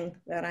new thing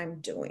that I'm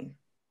doing.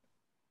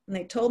 And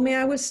they told me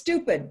I was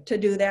stupid to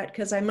do that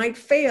because I might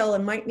fail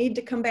and might need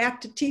to come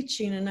back to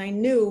teaching. And I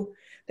knew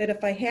that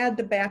if I had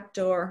the back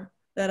door,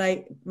 that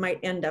I might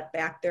end up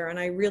back there. And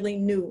I really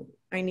knew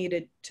I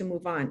needed to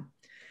move on.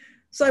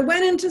 So I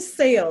went into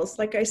sales,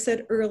 like I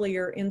said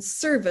earlier, in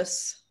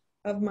service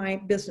of my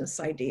business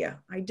idea.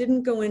 I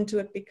didn't go into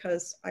it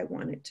because I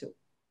wanted to.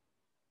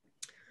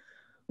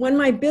 When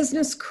my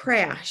business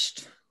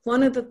crashed,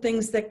 one of the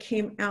things that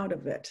came out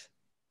of it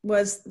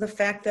was the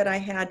fact that I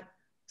had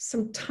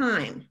some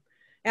time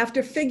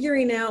after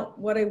figuring out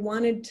what I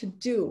wanted to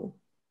do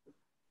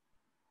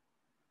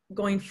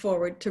going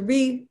forward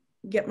to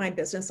get my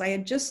business. I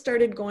had just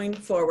started going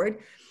forward,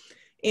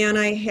 and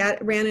I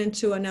ran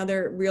into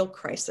another real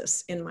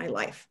crisis in my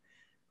life.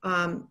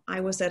 I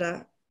was at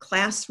a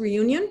class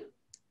reunion,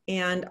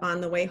 and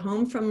on the way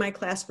home from my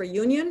class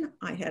reunion,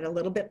 I had a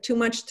little bit too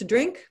much to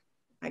drink.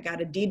 I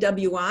got a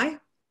DWI,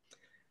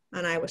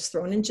 and I was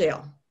thrown in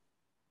jail.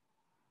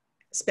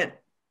 Spent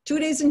 2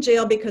 days in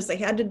jail because they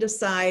had to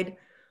decide,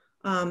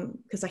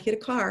 because I hit a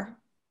car,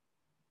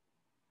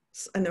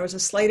 and there was a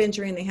slight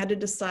injury, and they had to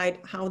decide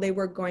how they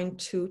were going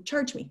to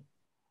charge me.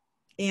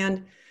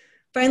 And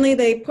finally,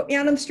 they put me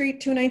out on the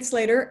street 2 nights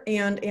later.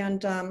 And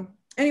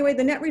anyway,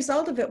 the net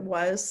result of it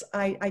was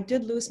I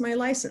did lose my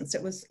license.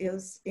 It was,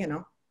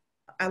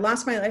 I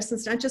lost my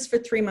license, not just for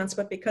 3 months,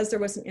 but because there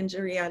was an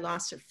injury, I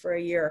lost it for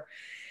a year.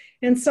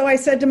 And so I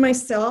said to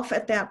myself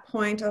at that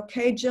point,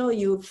 okay, Jill,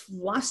 you've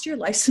lost your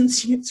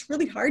license. It's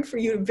really hard for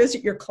you to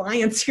visit your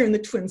clients here in the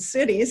Twin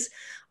Cities.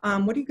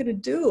 What are you going to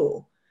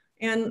do?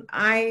 And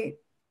I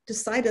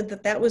decided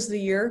that that was the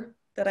year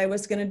that I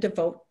was going to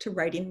devote to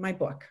writing my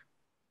book.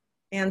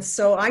 And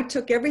so I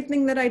took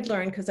everything that I'd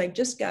learned, because I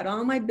just got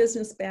all my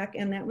business back,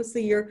 and that was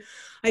the year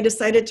I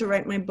decided to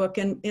write my book.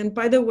 And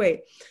by the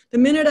way, the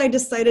minute I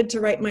decided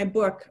to write my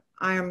book,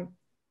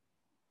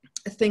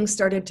 things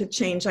started to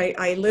change.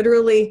 I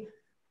literally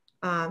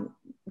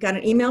got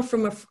an email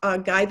from a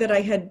guy that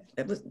I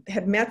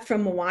had met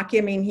from Milwaukee.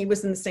 I mean, he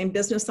was in the same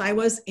business I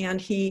was, and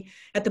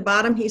at the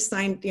bottom he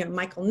signed,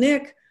 Michael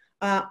Nick,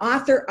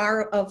 author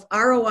of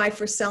ROI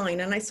for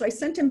Selling. And so I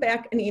sent him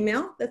back an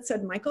email that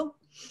said, Michael,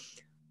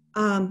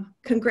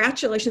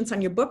 congratulations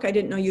on your book. I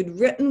didn't know you'd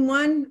written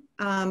one.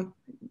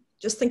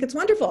 Just think it's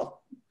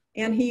wonderful.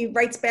 And he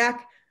writes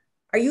back,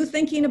 are you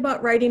thinking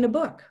about writing a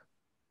book?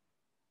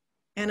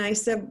 And I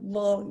said,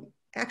 well,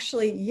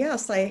 actually,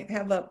 yes, I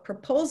have a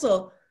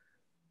proposal.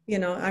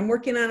 I'm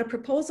working on a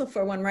proposal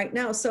for one right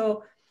now.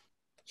 So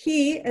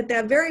at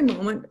that very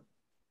moment,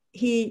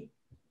 he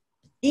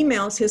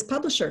emails his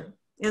publisher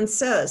and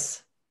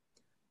says,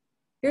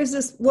 here's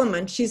this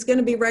woman. She's going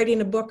to be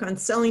writing a book on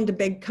selling to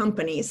big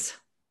companies.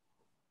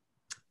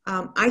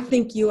 I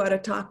think you ought to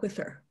talk with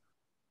her.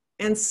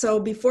 And so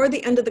before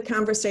the end of the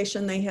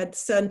conversation, they had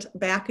sent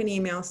back an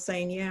email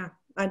saying, yeah,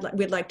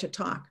 we'd like to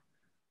talk.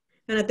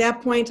 And at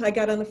that point, I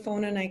got on the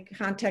phone and I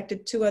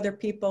contacted two other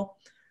people,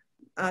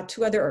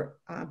 two other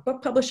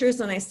book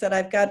publishers. And I said,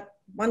 I've got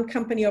one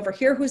company over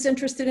here who's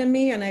interested in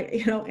me, and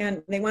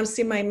and they want to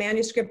see my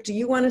manuscript. Do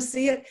you want to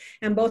see it?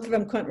 And both of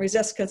them couldn't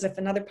resist, because if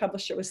another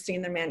publisher was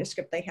seeing their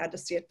manuscript, they had to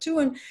see it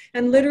too.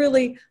 And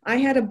literally, I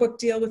had a book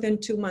deal within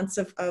 2 months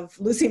of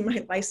losing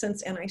my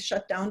license, and I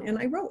shut down and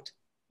I wrote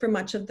for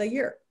much of the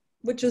year,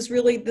 which was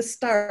really the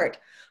start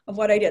of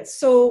what I did.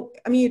 So,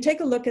 I mean, you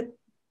take a look at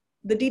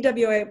the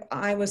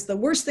DWI was the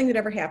worst thing that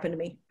ever happened to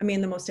me. I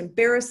mean, the most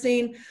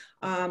embarrassing.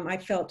 I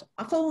felt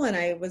awful, and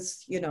I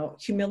was,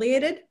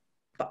 humiliated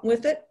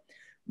with it,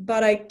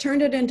 but I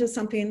turned it into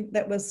something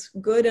that was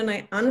good. And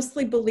I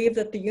honestly believe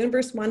that the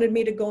universe wanted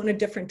me to go in a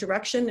different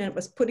direction, and it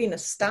was putting a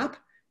stop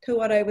to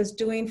what I was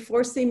doing,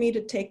 forcing me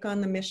to take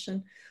on the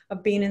mission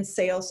of being in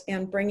sales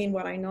and bringing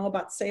what I know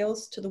about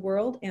sales to the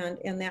world.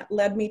 And that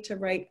led me to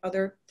write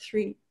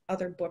 3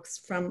 other books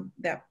from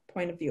that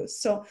point of view.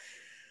 So,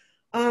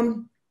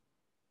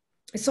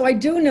 so I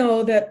do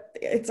know that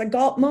it's a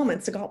gulp moment.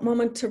 It's a gulp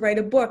moment to write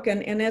a book.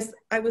 And as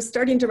I was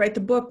starting to write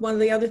the book, one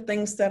of the other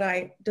things that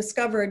I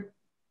discovered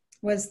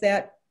was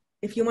that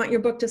if you want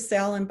your book to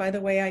sell, and by the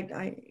way,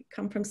 I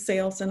come from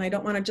sales, and I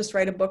don't want to just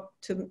write a book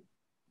to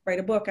write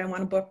a book. I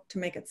want a book to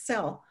make it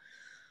sell,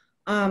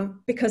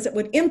 because it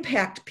would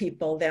impact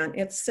people then.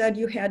 It said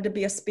you had to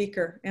be a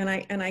speaker. And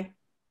I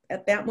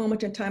at that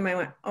moment in time, I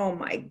went, oh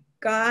my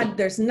God,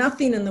 there's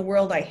nothing in the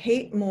world I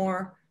hate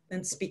more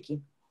than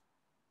speaking.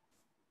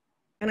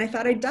 And I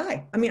thought I'd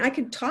die. I mean, I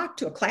could talk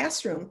to a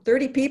classroom,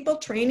 30 people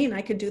training.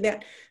 I could do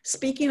that.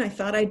 Speaking, I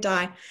thought I'd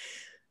die.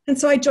 And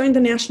so I joined the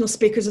National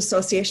Speakers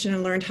Association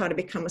and learned how to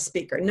become a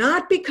speaker.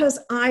 Not because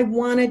I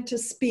wanted to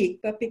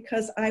speak, but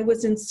because I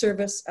was in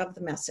service of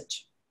the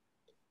message.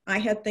 I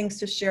had things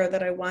to share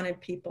that I wanted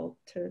people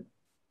to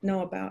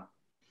know about.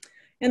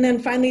 And then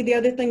finally, the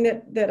other thing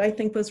that I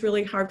think was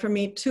really hard for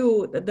me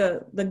too,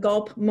 the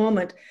gulp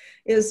moment,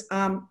 is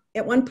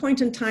at one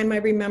point in time, I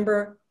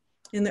remember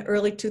in the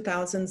early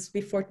 2000s,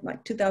 before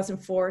like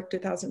 2004,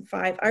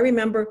 2005, I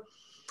remember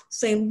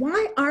saying,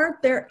 why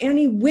aren't there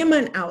any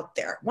women out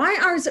there? Why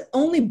are it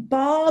only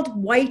bald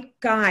white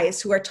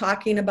guys who are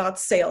talking about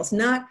sales?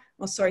 Not,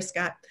 oh, sorry,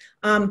 Scott.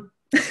 Why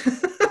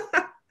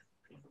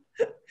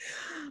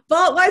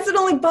is it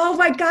only bald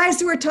white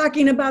guys who are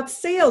talking about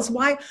sales?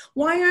 Why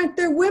aren't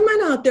there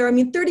women out there? I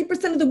mean,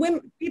 30% of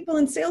the people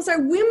in sales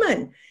are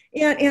women.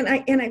 And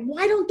I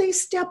why don't they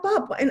step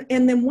up?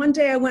 And then one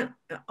day I went,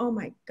 oh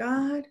my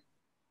God.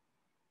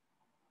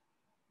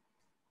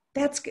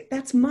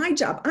 That's my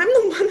job. I'm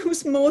the one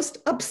who's most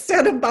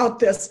upset about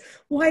this.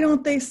 Why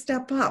don't they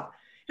step up?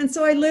 And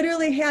so I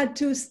literally had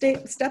to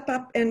step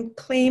up and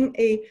claim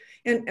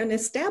and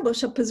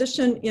establish a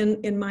position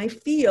in my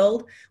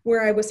field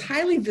where I was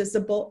highly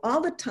visible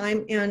all the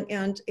time and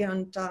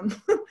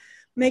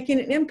making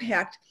an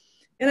impact.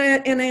 And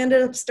I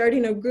ended up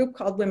starting a group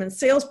called Women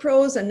Sales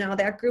Pros, and now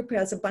that group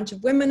has a bunch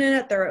of women in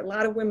it. There are a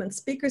lot of women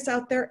speakers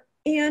out there,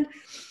 and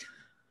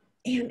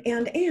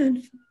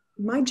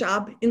my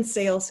job in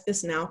sales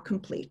is now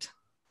complete.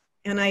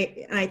 And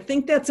I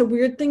think that's a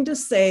weird thing to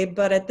say,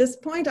 but at this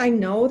point, I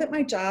know that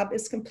my job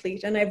is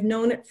complete, and I've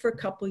known it for a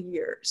couple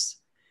years.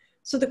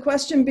 So the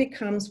question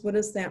becomes, what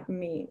does that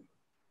mean?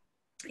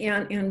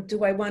 And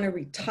do I want to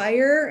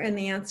retire? And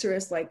the answer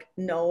is like,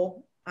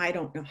 no, I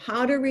don't know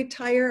how to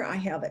retire. I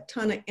have a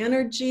ton of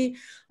energy.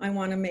 I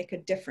want to make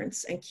a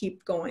difference and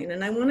keep going.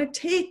 And I want to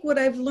take what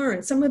I've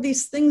learned, some of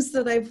these things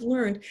that I've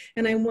learned,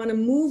 and I want to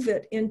move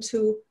it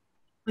into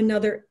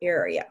another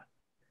area.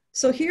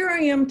 So here I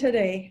am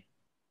today.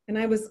 And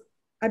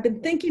I've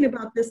been thinking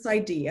about this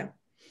idea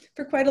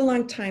for quite a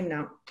long time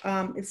now.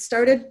 It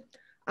started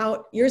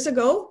out years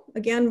ago,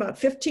 again, about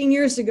 15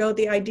 years ago,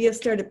 the idea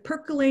started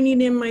percolating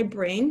in my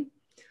brain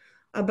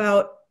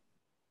about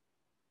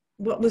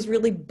what was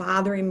really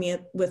bothering me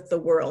with the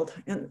world.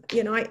 And,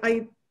 you know,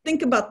 I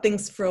think about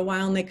things for a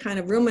while and they kind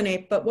of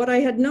ruminate, but what I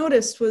had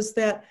noticed was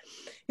that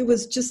it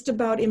was just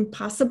about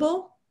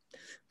impossible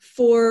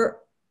for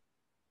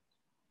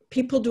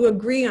people to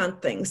agree on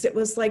things. It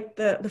was like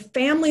the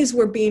families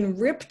were being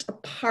ripped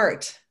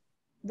apart.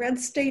 Red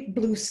state,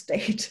 blue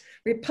state,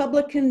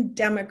 Republican,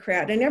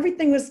 Democrat, and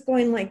everything was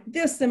going like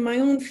this. And my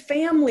own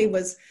family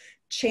was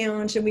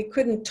challenged and we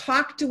couldn't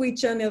talk to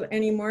each other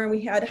anymore. And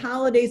we had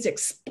holidays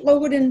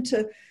explode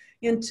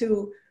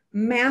into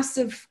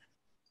massive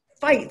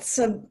fights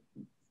of,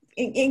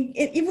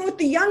 even with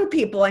the young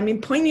people, I mean,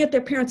 pointing at their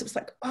parents, it was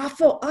like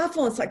awful,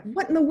 awful. It's like,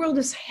 what in the world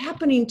is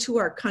happening to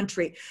our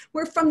country?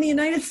 We're from the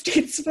United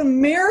States of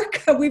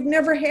America. We've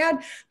never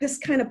had this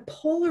kind of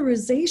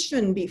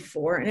polarization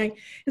before. And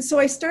so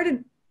I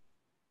started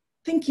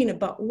thinking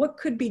about what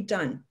could be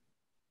done.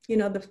 You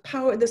know, the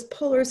power, this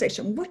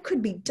polarization, what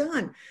could be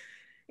done?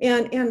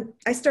 And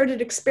I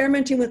started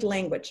experimenting with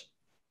language.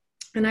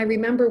 And I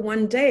remember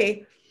one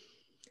day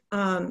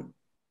I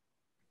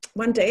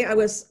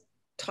was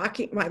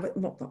talking,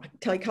 I'll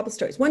tell you a couple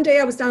stories. One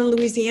day I was down in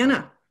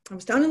Louisiana. I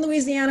was down in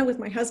Louisiana with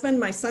my husband.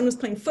 My son was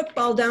playing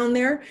football down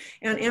there.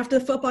 And after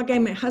the football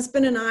game, my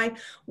husband and I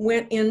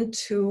went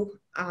into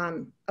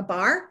a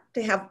bar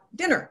to have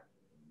dinner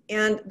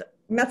and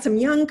met some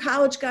young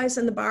college guys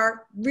in the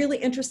bar, really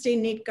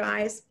interesting, neat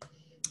guys.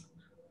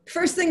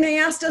 First thing they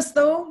asked us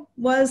though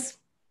was,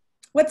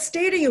 what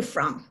state are you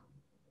from?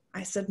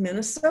 I said,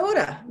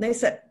 Minnesota. And they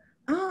said,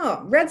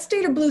 oh, red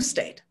state or blue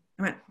state?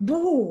 I went,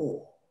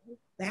 boo.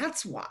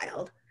 That's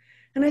wild.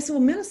 And I said,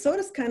 well,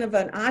 Minnesota's kind of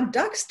an odd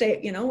duck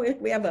state. You know,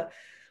 we have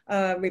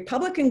a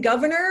Republican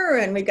governor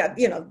and we've got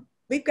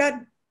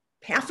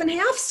half and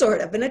half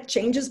sort of, and it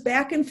changes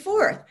back and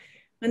forth.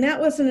 And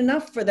that wasn't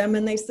enough for them.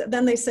 And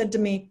then they said to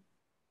me,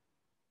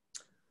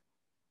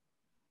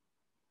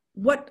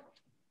 where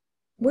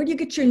do you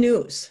get your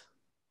news?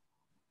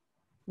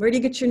 Where do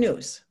you get your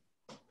news?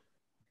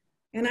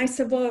 And I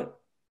said, well,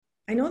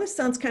 I know this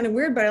sounds kind of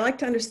weird, but I like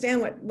to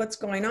understand what's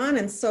going on.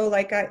 And so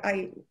like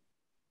I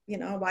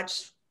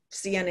watch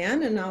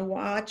CNN and I'll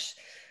watch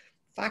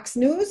Fox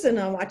News and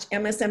I'll watch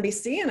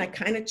MSNBC and I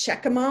kind of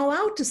check them all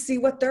out to see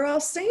what they're all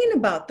saying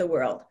about the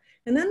world.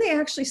 And then they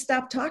actually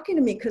stopped talking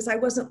to me because I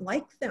wasn't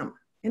like them.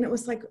 And it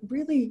was like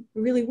really,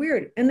 really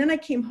weird. And then I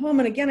came home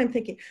and again, I'm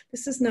thinking,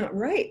 this is not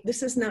right.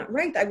 This is not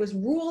right. I was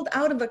ruled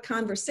out of a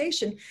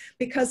conversation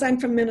because I'm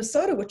from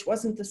Minnesota, which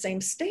wasn't the same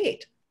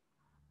state.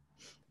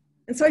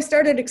 And so I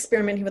started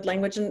experimenting with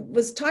language and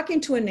was talking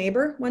to a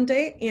neighbor one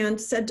day and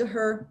said to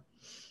her,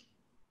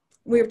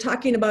 we were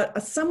talking about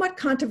a somewhat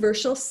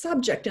controversial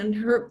subject and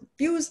her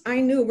views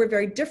I knew were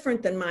very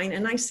different than mine.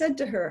 And I said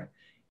to her,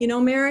 you know,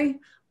 Mary,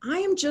 I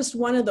am just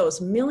one of those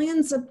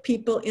millions of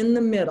people in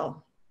the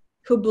middle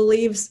who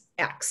believes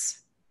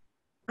X.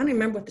 I don't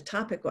remember what the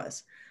topic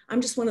was.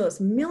 I'm just one of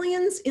those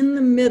millions in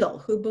the middle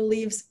who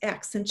believes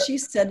X. And she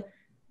said,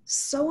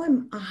 so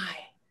am I.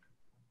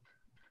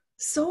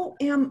 So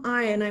am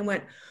I. And I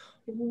went,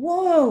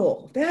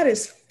 whoa, that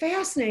is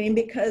fascinating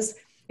because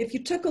if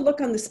you took a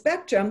look on the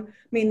spectrum,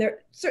 I mean, there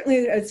certainly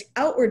is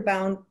outward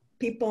bound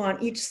people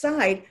on each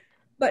side,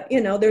 but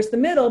you know, there's the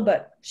middle,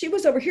 but she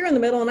was over here in the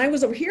middle and I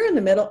was over here in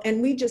the middle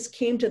and we just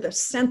came to the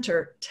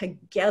center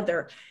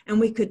together and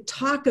we could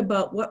talk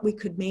about what we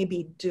could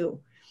maybe do.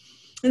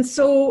 And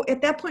so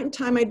at that point in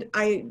time,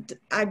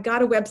 I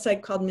got a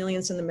website called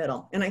Millions in the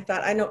Middle. And I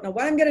thought, I don't know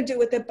what I'm going to do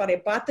with it, but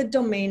I bought the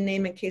domain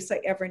name in case I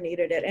ever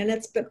needed it. And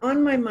it's been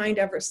on my mind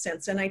ever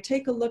since. And I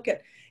take a look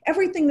at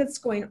everything that's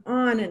going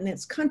on in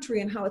this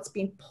country and how it's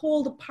being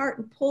pulled apart.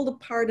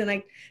 And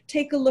I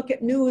take a look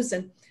at news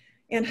and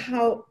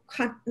how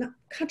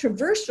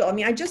controversial. I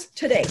mean, just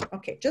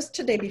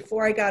today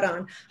before I got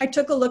on, I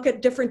took a look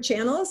at different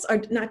channels,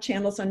 or not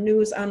channels on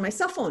news on my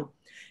cell phone.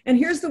 And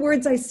here's the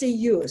words I see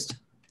used.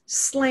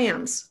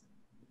 Slams,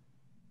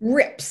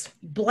 rips,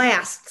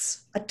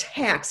 blasts,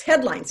 attacks,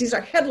 headlines. These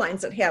are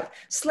headlines that have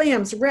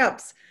slams,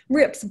 rips,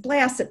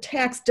 blasts,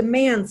 attacks,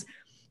 demands,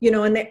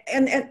 and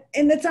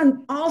it's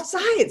on all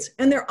sides,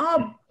 and they're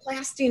all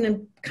blasting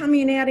and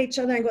coming at each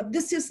other. I go,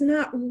 this is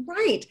not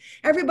right.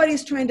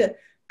 Everybody's trying to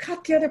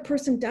cut the other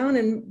person down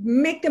and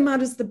make them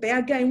out as the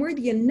bad guy. And we're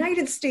the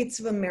United States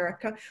of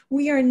America.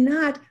 We are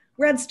not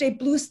red state,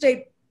 blue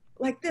state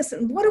like this.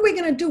 And what are we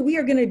going to do? We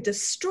are going to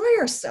destroy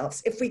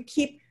ourselves if we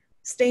keep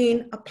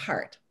staying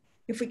apart.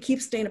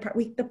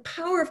 The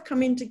power of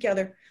coming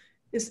together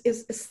is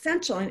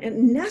essential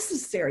and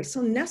necessary,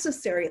 so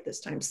necessary at this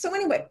time. So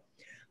anyway,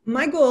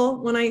 my goal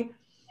when I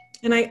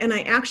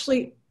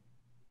actually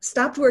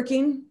stopped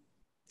working,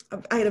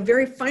 I had a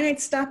very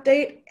finite stop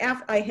date.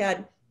 I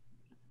had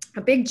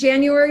a big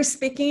January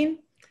speaking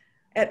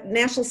at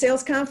national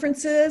sales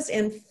conferences.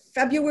 In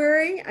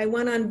February, I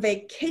went on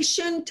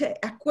vacation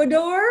to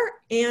Ecuador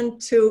and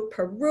to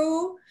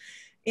Peru,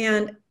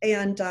 and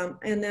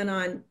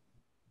then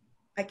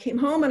I came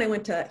home and I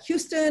went to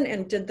Houston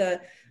and did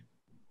the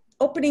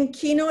opening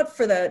keynote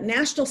for the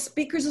National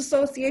Speakers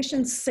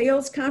Association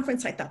sales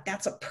conference. I thought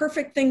that's a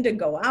perfect thing to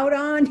go out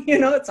on,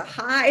 it's a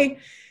high.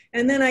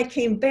 And then I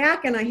came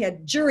back and I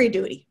had jury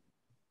duty,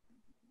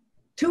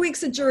 2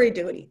 weeks of jury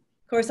duty.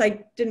 Of course,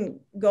 I didn't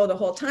go the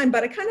whole time,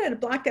 but I kind of had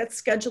to block that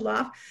schedule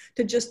off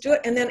to just do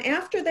it. And then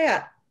after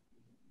that,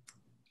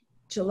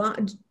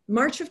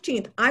 March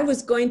 15th, I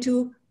was going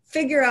to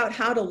figure out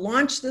how to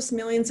launch this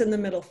Millions in the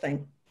Middle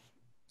thing.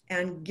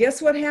 And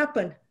guess what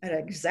happened at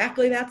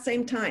exactly that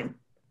same time?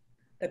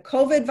 The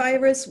COVID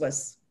virus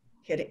was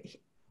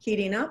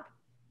heating up.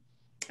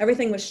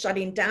 Everything was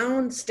shutting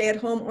down.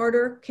 Stay-at-home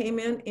order came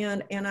in,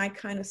 and I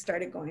kind of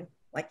started going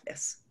like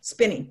this,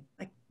 spinning.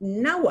 Like,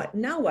 now what?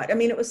 Now what? I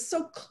mean, it was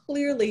so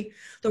clearly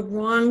the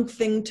wrong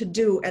thing to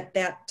do at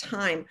that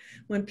time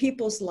when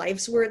people's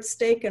lives were at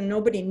stake and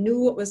nobody knew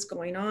what was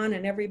going on,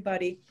 and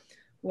everybody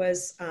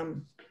was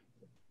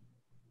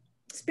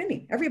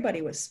spinning.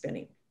 Everybody was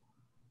spinning.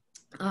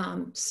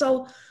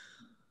 So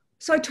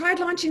I tried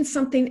launching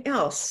something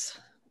else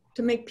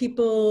to make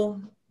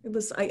people,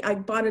 I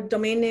bought a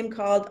domain name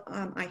called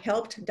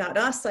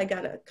ihelped.us. I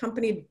got a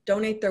company to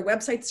donate their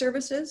website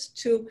services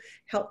to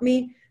help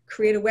me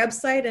create a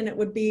website, and it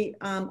would be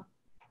a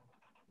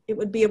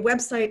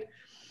website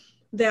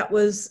that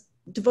was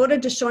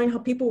devoted to showing how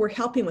people were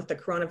helping with the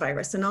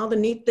coronavirus and all the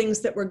neat things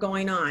that were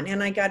going on.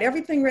 And I got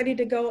everything ready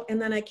to go, and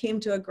then I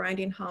came to a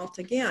grinding halt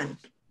again,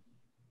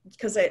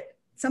 because at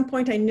some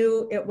point I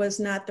knew it was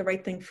not the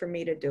right thing for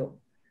me to do.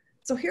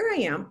 So here I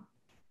am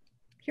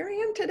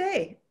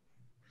today,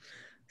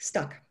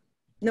 stuck.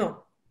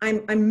 No,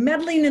 I'm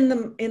meddling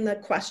in the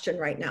question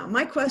right now.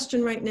 My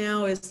question right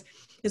now is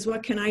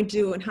what can I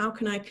do and how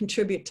can I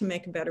contribute to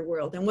make a better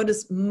world? And what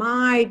is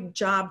my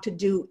job to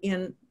do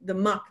in the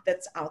muck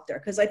that's out there?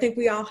 Because I think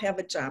we all have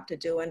a job to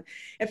do. And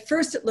at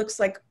first it looks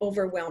like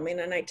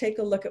overwhelming, and I take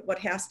a look at what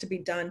has to be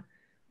done.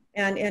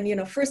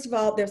 And first of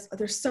all,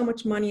 there's so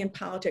much money in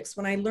politics.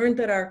 When I learned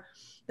that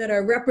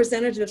our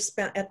representatives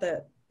spent at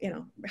the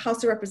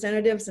House of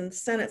Representatives and the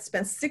Senate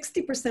spent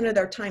 60% of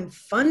their time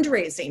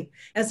fundraising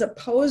as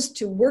opposed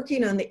to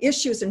working on the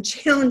issues and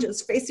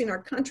challenges facing our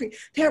country,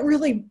 that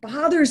really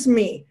bothers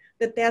me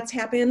that that's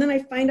happening. And then I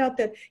find out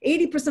that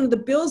 80% of the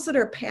bills that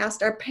are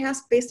passed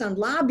based on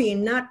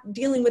lobbying, not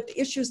dealing with the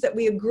issues that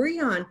we agree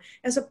on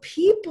as a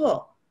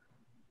people.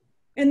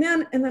 And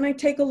then I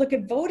take a look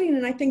at voting,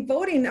 and I think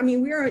voting, I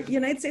mean, we are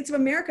United States of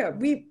America.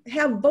 We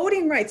have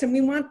voting rights and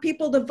we want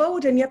people to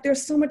vote, and yet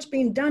there's so much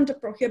being done to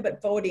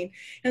prohibit voting.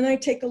 And then I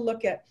take a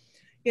look at,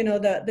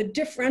 the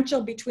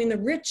differential between the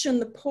rich and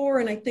the poor.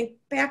 And I think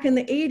back in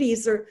the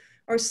 80s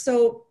or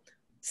so,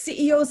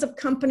 CEOs of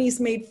companies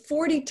made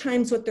 40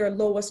 times what their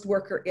lowest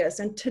worker is.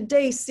 And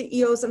today,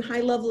 CEOs and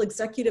high-level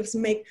executives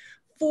make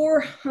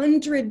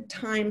 400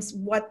 times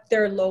what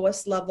their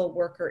lowest level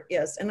worker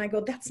is. And I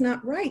go, that's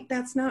not right.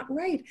 That's not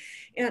right.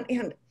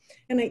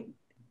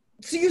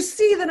 So you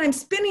see that I'm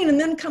spinning, and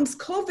then comes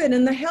COVID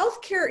and the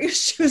healthcare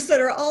issues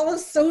that are all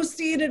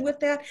associated with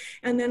that.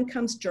 And then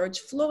comes George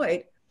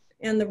Floyd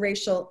and the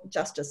racial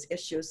justice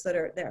issues that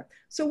are there.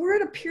 So we're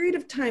at a period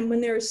of time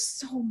when there is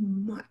so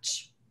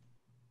much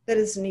that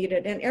is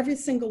needed. And every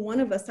single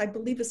one of us, I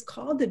believe, is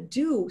called to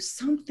do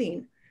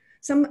something,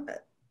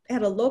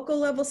 at a local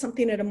level,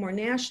 something at a more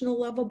national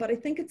level. But I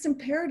think it's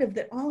imperative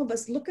that all of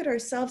us look at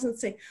ourselves and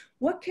say,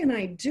 what can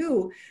I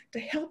do to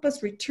help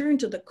us return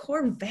to the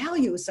core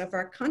values of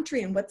our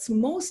country and what's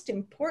most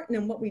important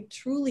and what we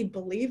truly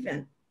believe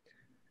in?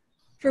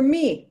 For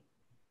me,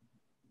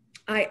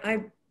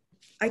 I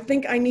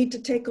think I need to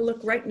take a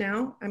look right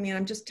now. I mean,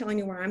 I'm just telling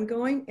you where I'm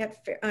going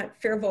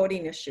at fair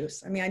voting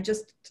issues. I mean, I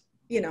just,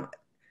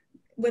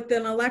 with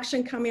an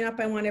election coming up,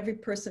 I want every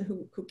person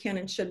who can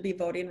and should be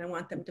voting, I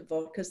want them to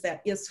vote, because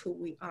that is who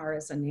we are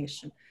as a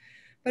nation.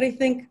 But I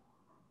think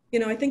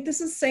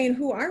this is saying,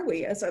 who are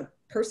we as a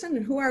person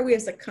and who are we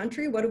as a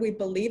country? What do we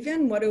believe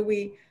in? What do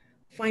we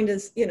find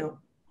as,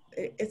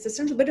 it's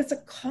essential, but it's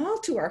a call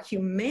to our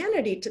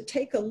humanity to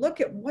take a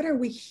look at what are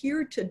we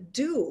here to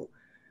do.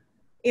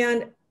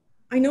 And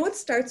I know it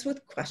starts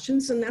with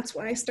questions, and that's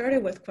why I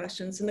started with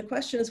questions. And the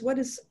question is, what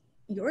is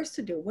yours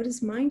to do? What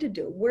is mine to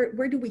do?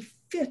 Where do we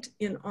fit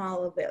in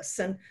all of this?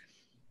 And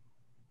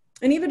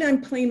even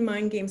I'm playing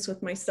mind games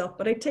with myself,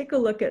 but I take a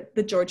look at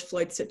the George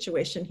Floyd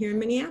situation here in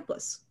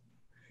Minneapolis.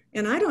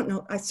 And I don't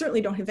know, I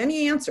certainly don't have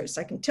any answers.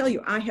 I can tell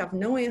you, I have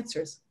no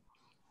answers.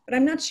 But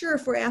I'm not sure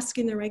if we're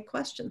asking the right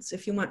questions,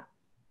 if you want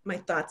my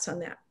thoughts on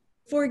that.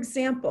 For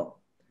example,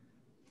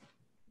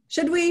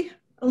 should we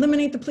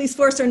eliminate the police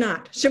force or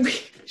not?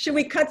 Should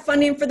we cut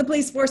funding for the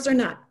police force or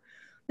not?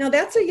 Now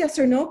that's a yes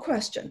or no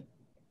question.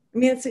 I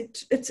mean,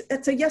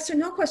 it's a yes or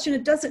no question.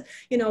 It doesn't,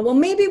 well,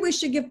 maybe we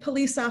should give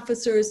police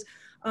officers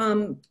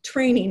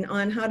training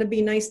on how to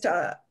be nice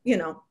to,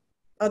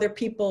 other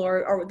people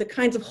or the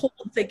kinds of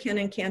holds they can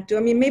and can't do. I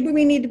mean, maybe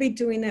we need to be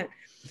doing that.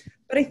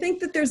 But I think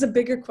that there's a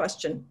bigger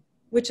question,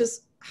 which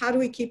is how do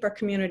we keep our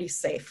community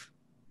safe?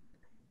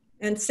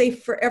 And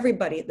safe for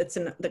everybody that's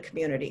in the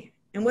community.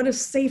 And what does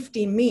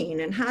safety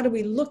mean? And how do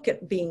we look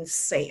at being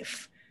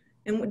safe?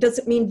 And does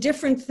it mean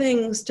different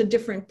things to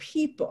different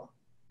people?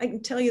 I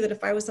can tell you that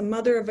if I was a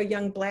mother of a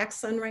young Black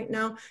son right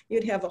now,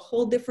 you'd have a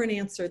whole different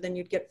answer than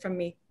you'd get from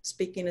me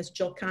speaking as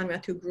Jill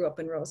Konrath, who grew up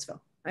in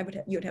Roseville.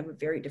 You'd have a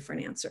very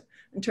different answer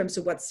in terms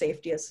of what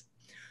safety is.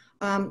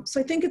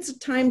 So I think it's a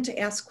time to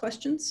ask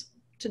questions,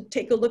 to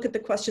take a look at the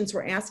questions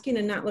we're asking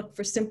and not look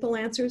for simple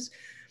answers,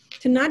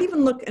 to not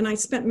even look, and I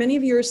spent many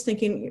of years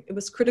thinking it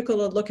was critical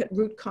to look at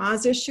root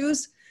cause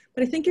issues,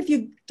 but I think if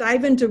you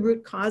dive into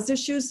root cause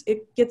issues,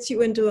 it gets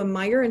you into a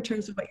mire in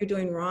terms of what you're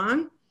doing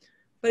wrong.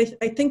 But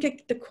I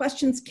think the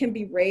questions can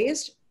be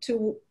raised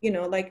to,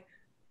 like,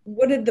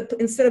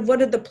 instead of what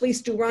did the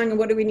police do wrong and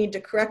what do we need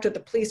to correct with the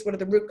police, what are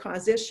the root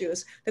cause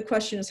issues? The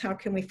question is, how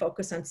can we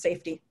focus on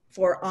safety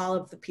for all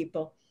of the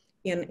people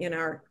in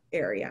our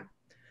area?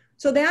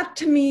 So that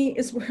to me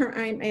is where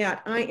I'm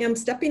at. I am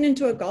stepping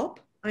into a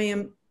gulp. I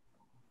am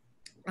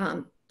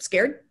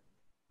scared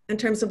in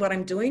terms of what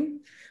I'm doing.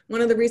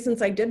 One of the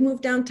reasons I did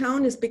move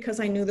downtown is because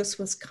I knew this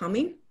was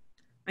coming.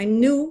 I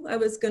knew I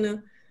was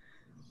gonna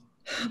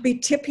be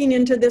tipping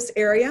into this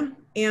area,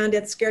 and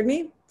it scared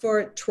me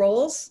for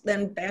trolls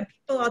and bad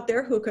people out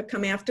there who could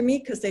come after me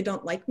because they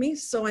don't like me.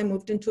 So I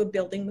moved into a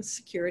building with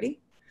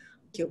security.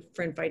 Thank you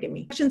for inviting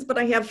me. But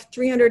I have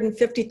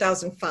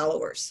 350,000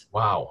 followers.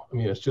 Wow. I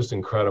mean, it's just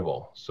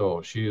incredible.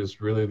 So she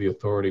is really the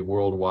authority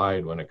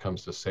worldwide when it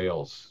comes to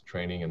sales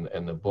training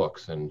and the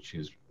books. And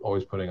she's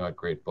always putting out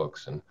great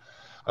books. And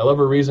I love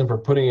her reason for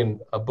putting in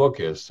a book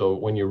is so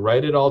when you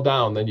write it all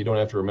down, then you don't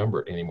have to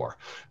remember it anymore.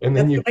 And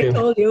then you can. I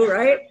told you,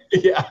 right?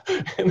 Yeah.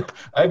 And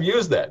I've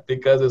used that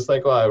because it's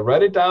like, well, I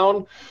write it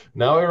down.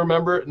 Now I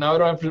remember it. Now I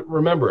don't have to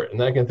remember it. And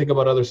then I can think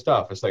about other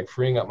stuff. It's like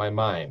freeing up my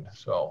mind.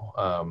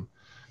 So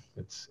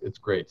it's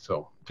great.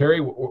 So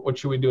Terry, what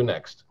should we do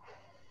next?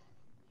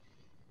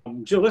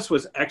 Jill, this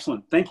was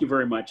excellent. Thank you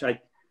very much.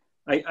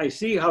 I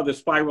see how the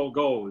spiral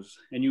goes,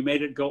 and you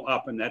made it go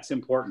up, and that's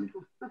important.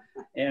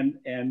 And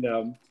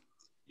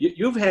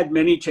you've had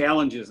many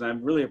challenges, and I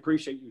really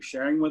appreciate you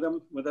sharing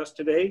them with us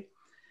today.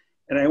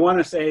 And I want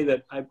to say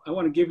that I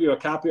want to give you a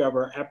copy of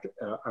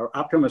our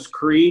Optimist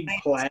Creed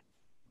plaque,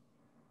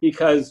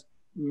 because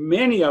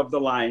many of the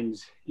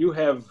lines you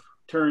have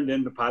turned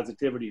into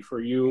positivity for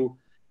you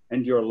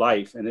and your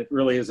life, and it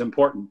really is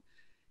important.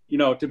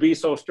 To be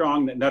so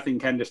strong that nothing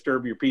can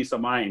disturb your peace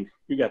of mind.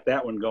 You got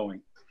that one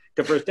going.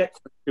 To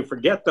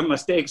forget the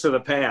mistakes of the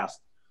past.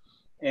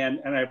 And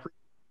I appreciate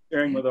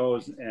sharing with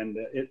those, and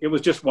it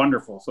was just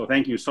wonderful. So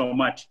thank you so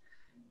much.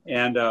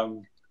 And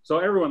so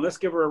everyone, let's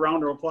give her a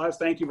round of applause.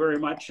 Thank you very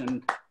much.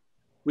 And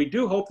we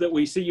do hope that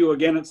we see you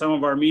again at some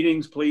of our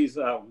meetings. Please,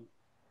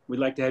 we'd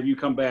like to have you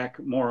come back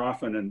more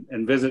often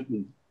and visit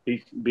and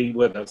be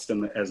with us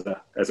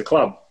as a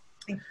club.